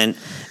moment.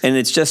 And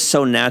it's just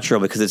so natural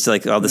because it's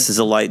like, oh, this is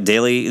a light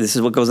daily, this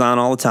is what goes on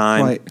all the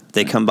time. Right.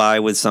 They come by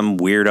with some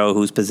weirdo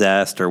who's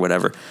possessed or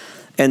whatever.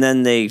 And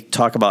then they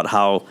talk about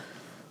how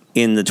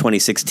in the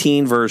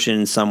 2016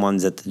 version,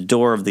 someone's at the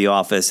door of the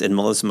office and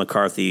Melissa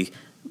McCarthy,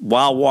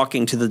 while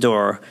walking to the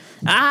door,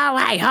 "Oh,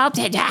 I hope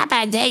that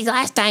happened.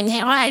 Last time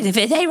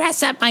they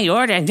messed up my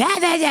order."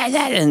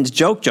 And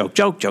joke,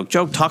 talk.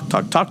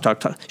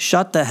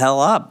 Shut the hell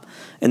up.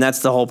 And that's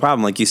the whole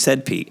problem. Like you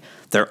said, Pete,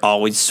 they're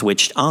always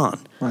switched on.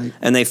 Right.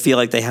 And they feel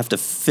like they have to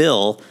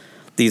fill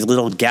these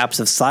little gaps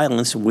of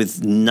silence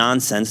with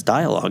nonsense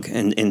dialogue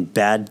and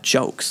bad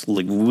jokes,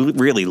 like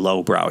really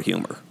lowbrow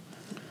humor.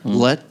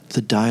 Let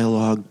the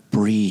dialogue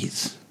breathe.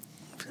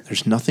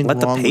 There's nothing wrong.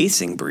 Let the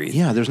pacing breathe.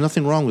 Yeah, there's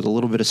nothing wrong with a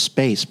little bit of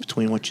space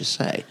between what you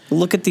say.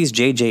 Look at these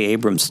J.J.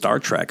 Abrams Star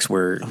Treks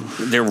where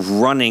they're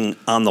running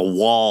on the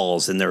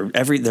walls and they're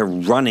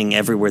running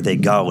everywhere they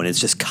go, and it's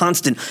just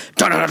constant.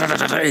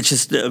 It's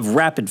just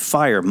rapid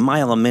fire,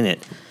 mile a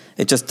minute.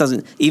 It just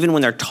doesn't. Even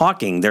when they're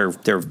talking,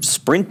 they're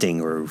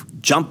sprinting or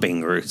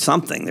jumping or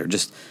something.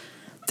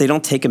 They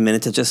don't take a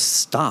minute to just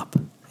stop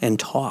and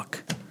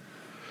talk.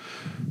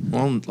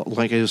 Well,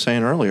 like I was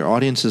saying earlier,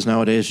 audiences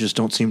nowadays just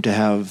don't seem to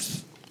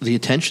have the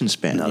attention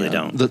span. No, they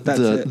don't.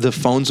 The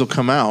phones will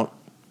come out,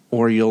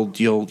 or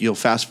you'll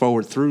fast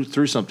forward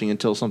through something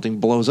until something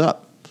blows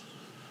up.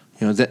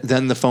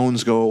 Then the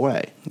phones go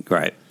away.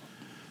 Right.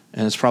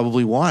 And it's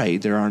probably why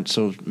there aren't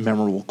so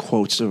memorable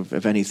quotes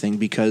of anything,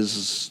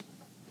 because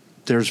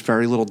there's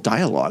very little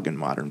dialogue in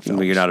modern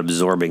films. You're not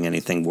absorbing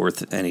anything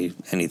worth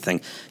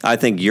anything. I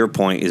think your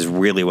point is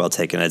really well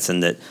taken. It's in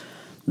that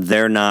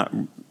they're not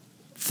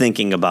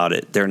thinking about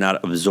it. They're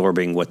not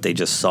absorbing what they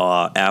just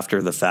saw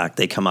after the fact.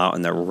 They come out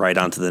and they're right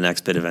onto the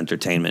next bit of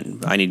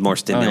entertainment. I need more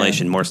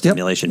stimulation, more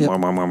stimulation, Yep.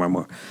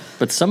 more.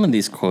 But some of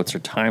these quotes are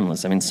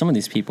timeless. I mean, some of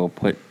these people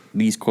put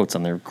these quotes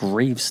on their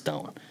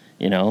gravestone,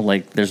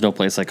 like "There's no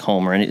place like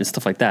home" or any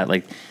stuff like that.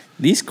 Like,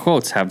 these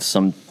quotes have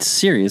some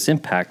serious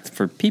impact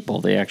for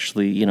people. They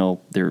actually,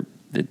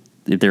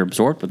 they're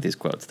absorbed with these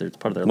quotes. They're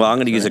part of their Well, lives, I'm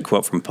going to use a right?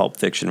 quote from Pulp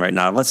Fiction right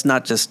now. Let's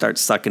not just start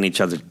sucking each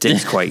other's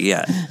dicks quite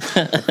yet.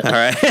 All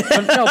right?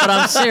 But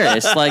I'm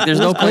serious. Like, there's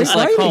no place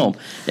like home.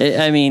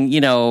 I mean,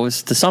 to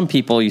some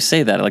people, you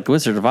say that. Like,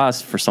 Wizard of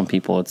Oz, for some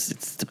people,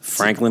 it's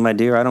frankly, my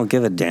dear, I don't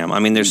give a damn. I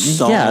mean, there's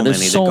so many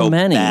that go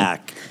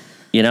back.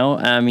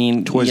 I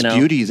mean, 'Twas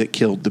beauty that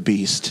killed the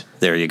beast.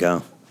 There you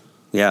go.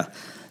 Yeah.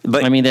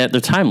 But I mean, they're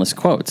timeless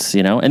quotes,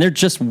 and they're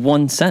just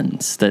one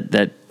sentence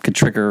that could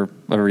trigger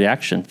a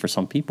reaction for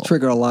some people.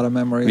 Trigger a lot of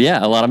memories.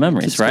 Yeah, a lot of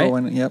memories, right?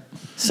 Going, yep.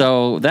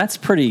 So that's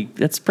pretty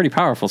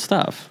powerful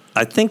stuff.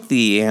 I think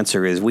the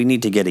answer is we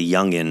need to get a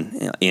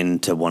youngin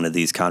into one of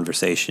these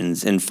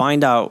conversations and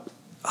find out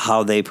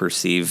how they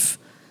perceive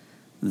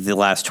the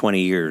last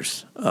 20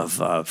 years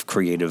of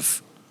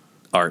creative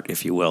art,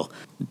 if you will.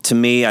 To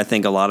me, I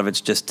think a lot of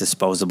it's just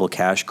disposable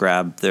cash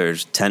grab.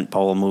 There's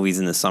tentpole movies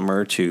in the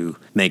summer to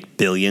make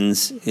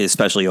billions,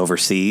 especially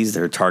overseas.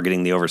 They're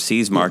targeting the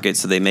overseas market,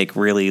 so they make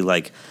really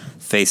like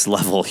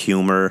face-level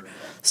humor,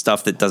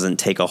 stuff that doesn't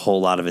take a whole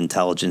lot of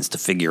intelligence to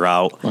figure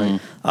out. Right.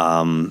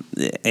 And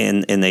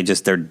they're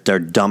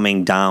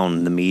dumbing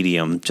down the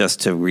medium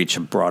just to reach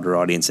a broader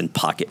audience and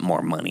pocket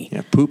more money.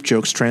 Yeah, poop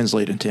jokes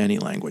translate into any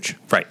language.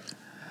 Right.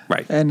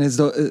 Right. And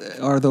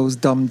are those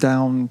dumbed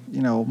down,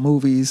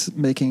 movies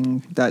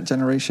making that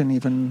generation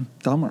even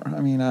dumber? I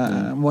mean,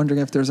 I'm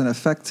wondering if there's an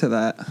effect to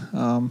that.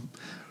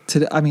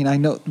 I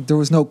know there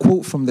was no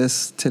quote from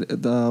this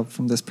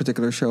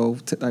particular show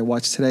I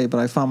watched today, but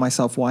I found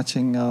myself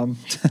watching a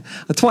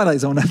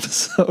Twilight Zone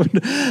episode,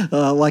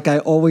 like I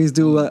always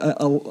do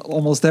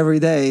almost every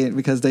day,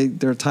 because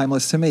they're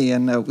timeless to me.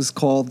 And it was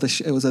called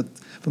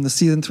from the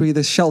season 3,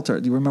 The Shelter.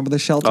 Do you remember The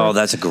Shelter? Oh,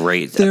 that's a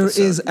great There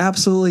episode. is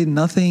absolutely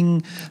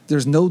nothing.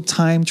 There's no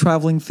time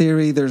traveling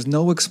theory. There's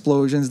no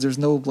explosions. There's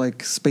no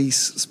like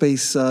space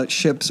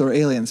ships or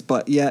aliens.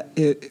 But yet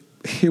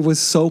it was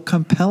so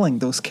compelling.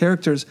 Those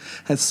characters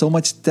had so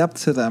much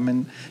depth to them,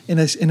 and in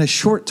a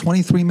short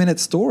 23-minute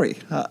story,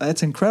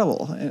 that's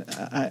incredible.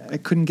 I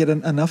couldn't get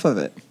enough of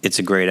it. It's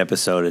a great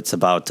episode. It's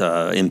about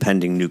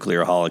impending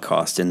nuclear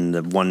holocaust, and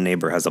the one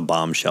neighbor has a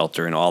bomb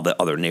shelter, and all the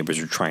other neighbors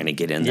are trying to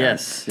get in there.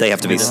 Yes. They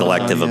have to be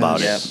selective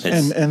about it.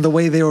 And the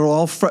way they were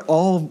all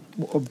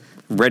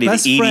ready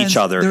to eat each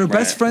other. They were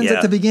best friends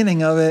at the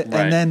beginning of it,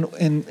 Right. and then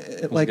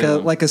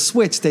like a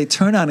switch, they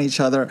turn on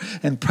each other,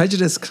 and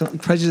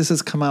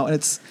prejudices come out,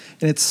 and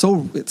it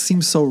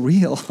seems so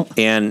real.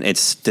 And it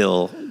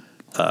still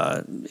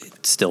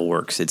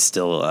works. It's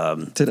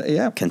still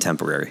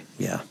contemporary.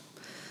 Yeah.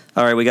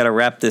 All right, we got to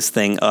wrap this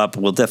thing up.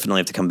 We'll definitely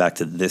have to come back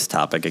to this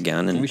topic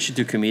again. And we should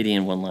do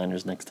comedian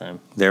one-liners next time.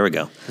 There we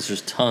go. Because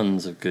there's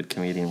tons of good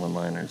comedian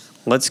one-liners.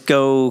 Let's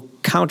go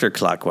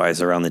counterclockwise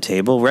around the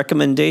table.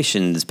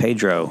 Recommendations,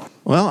 Pedro.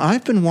 Well,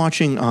 I've been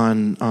watching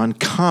on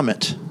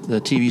Comet, the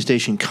TV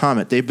station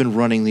Comet. They've been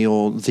running the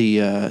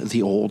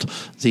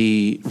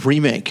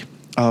remake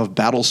of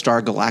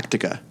Battlestar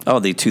Galactica. Oh,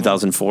 the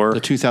 2004?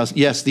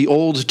 The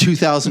old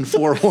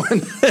 2004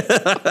 one.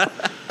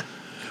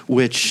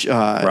 Which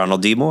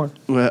Ronald D. Moore.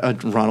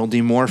 Ronald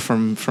D. Moore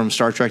from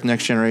Star Trek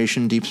Next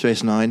Generation, Deep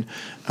Space Nine.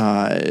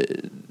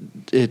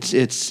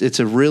 It's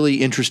a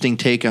really interesting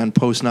take on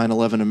post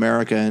 9/11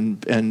 America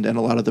and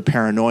a lot of the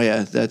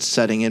paranoia that's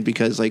setting in,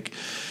 because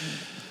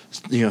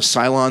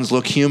Cylons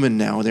look human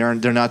now. They're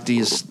not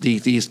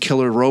these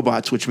killer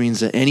robots, which means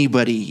that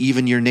anybody,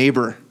 even your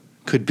neighbor,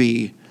 could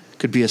be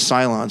a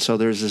Cylon. So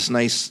there's this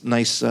nice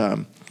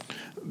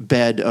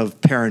bed of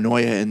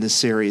paranoia in this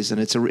series, and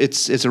it's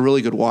a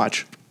really good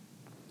watch.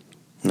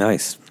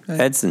 Nice.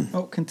 Edson.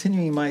 Oh,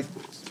 continuing my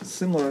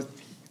similar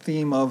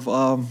theme of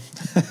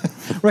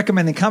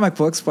recommending comic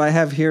books, what I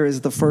have here is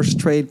the first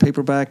trade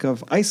paperback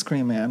of Ice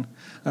Cream Man.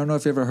 I don't know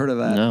if you ever heard of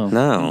that.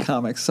 No. In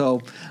comics.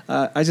 So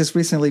I just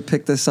recently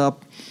picked this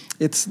up.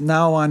 It's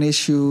now on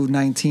issue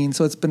 19,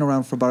 so it's been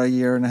around for about a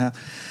year and a half.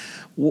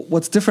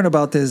 What's different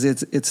about this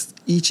is it's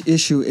each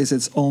issue is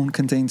its own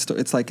contained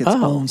story. It's like its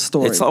own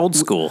story. It's old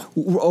school.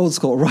 Old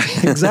school,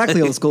 right? Exactly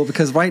old school.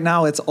 Because right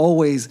now it's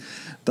always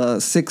the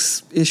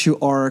 6-issue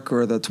arc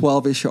or the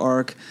 12-issue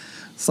arc.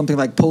 Something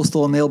like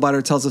Postal and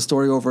Nailbiter tells a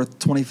story over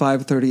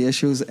 25, 30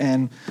 issues.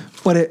 I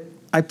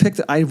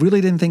really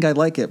didn't think I'd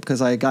like it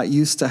because I got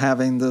used to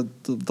having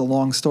the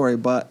long story.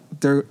 But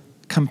they're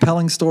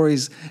compelling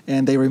stories,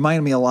 and they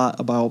remind me a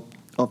lot of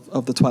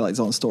the Twilight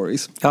Zone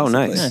stories. Oh,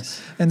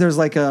 nice. And there's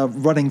like a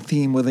running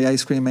theme with the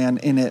Ice Cream Man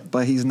in it,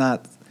 but he's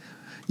not.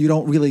 You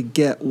don't really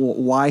get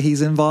why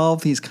he's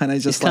involved. He's kind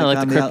of just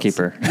like the Crypt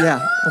Keeper.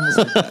 Yeah, almost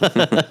like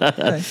that.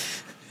 Okay.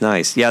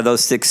 Nice. Yeah,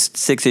 those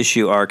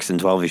 6-issue arcs and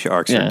 12-issue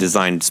arcs are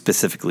designed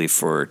specifically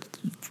for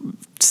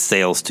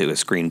sales to a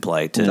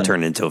screenplay to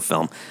turn into a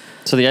film.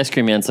 So the Ice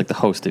Cream Man's like the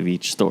host of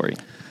each story.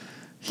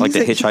 Like the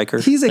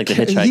Hitchhiker?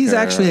 He's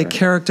actually a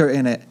character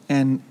in it,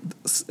 and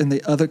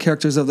the other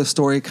characters of the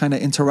story kind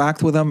of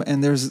interact with him,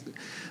 and there's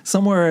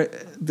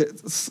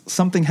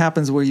something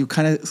happens where you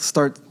kind of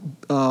start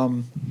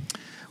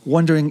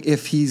wondering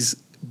if he's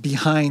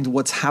behind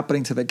what's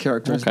happening to the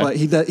characters, but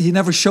he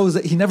never shows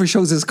it. He never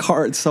shows his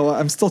cards, so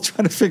I'm still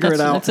trying to figure it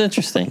out. That's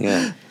interesting.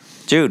 Yeah,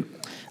 Jude.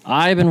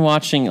 I've been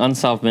watching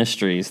Unsolved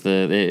Mysteries.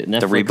 The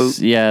Netflix,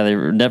 reboot. Yeah,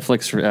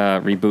 Netflix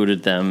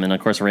rebooted them, and of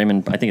course I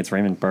think it's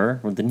Raymond Burr.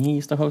 Didn't he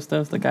used to host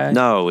those? The guy?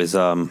 No, it was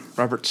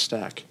Robert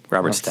Stack.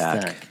 Robert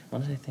Stack.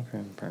 What did I think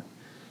Raymond Burr?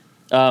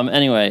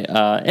 Anyway,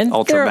 and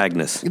Ultra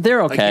Magnus.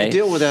 They're okay. I can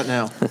deal with that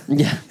now.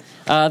 Yeah.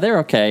 They're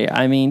okay.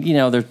 I mean,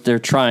 they're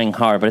trying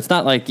hard, but it's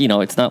not like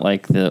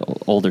the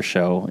older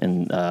show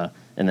in the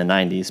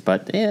 90s.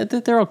 But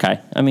they're okay.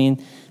 I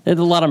mean, there's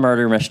a lot of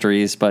murder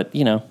mysteries, but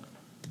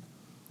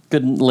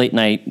good late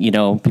night,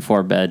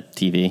 before bed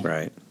TV.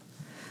 Right.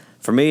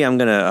 For me, I'm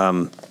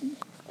gonna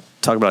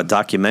talk about a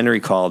documentary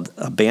called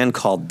A Band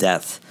Called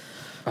Death.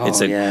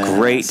 It's a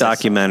great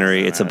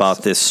documentary. It's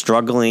about this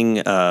struggling.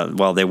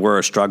 They were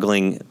a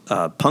struggling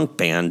punk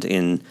band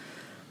in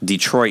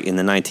Detroit in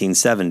the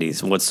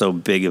 1970s. What's so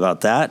big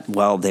about that?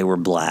 Well, they were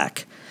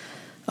black.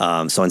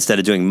 So instead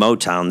of doing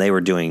Motown, they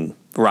were doing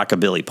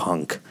rockabilly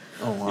punk.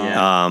 Oh,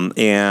 wow.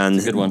 And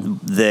that's a good one.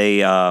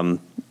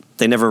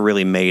 They never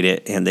really made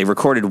it, and they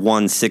recorded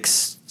one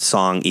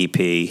 6-song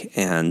EP,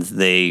 and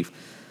they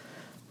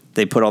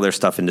put all their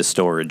stuff into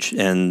storage.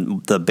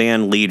 And the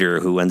band leader,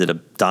 who ended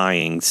up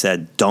dying,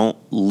 said, "Don't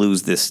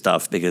lose this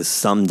stuff, because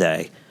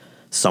someday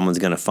someone's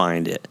going to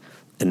find it,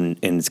 and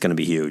it's going to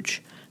be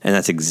huge." And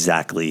that's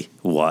exactly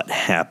what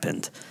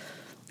happened.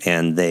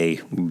 And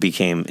they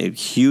became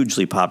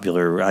hugely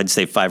popular, I'd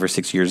say 5 or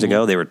 6 years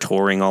ago. They were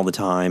touring all the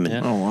time.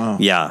 And Oh, wow.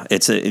 Yeah,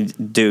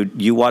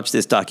 dude, you watch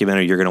this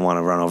documentary, you're going to want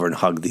to run over and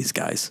hug these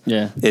guys.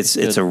 Yeah.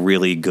 It's a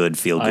really good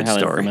feel-good I highly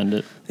story. recommend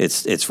it.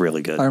 It's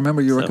really good. I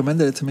remember you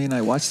recommended it to me, and I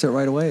watched it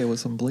right away. It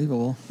was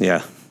unbelievable.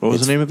 Yeah. What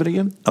was the name of it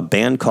again? A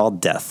Band Called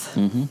Death.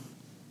 Mm-hmm.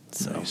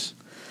 So. Nice.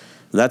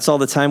 That's all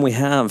the time we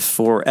have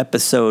for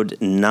episode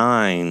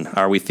 9.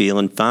 Are we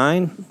feeling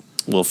fine?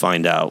 We'll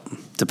find out.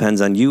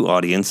 Depends on you,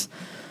 audience.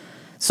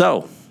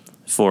 So,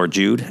 for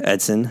Jude,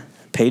 Edson,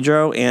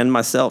 Pedro and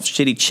myself,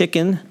 Shitty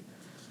Chicken,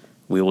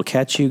 we will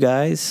catch you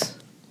guys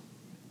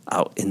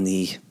out in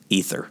the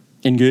ether.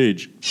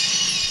 Engage.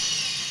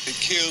 They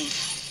killed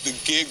the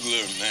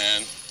giggler,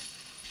 man.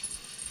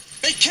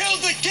 They killed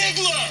the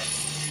giggler!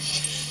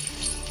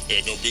 They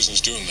had no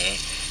business doing that.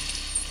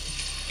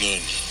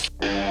 None.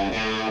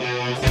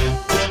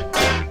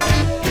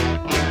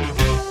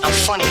 I'm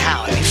funny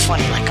how? I mean,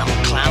 funny like I'm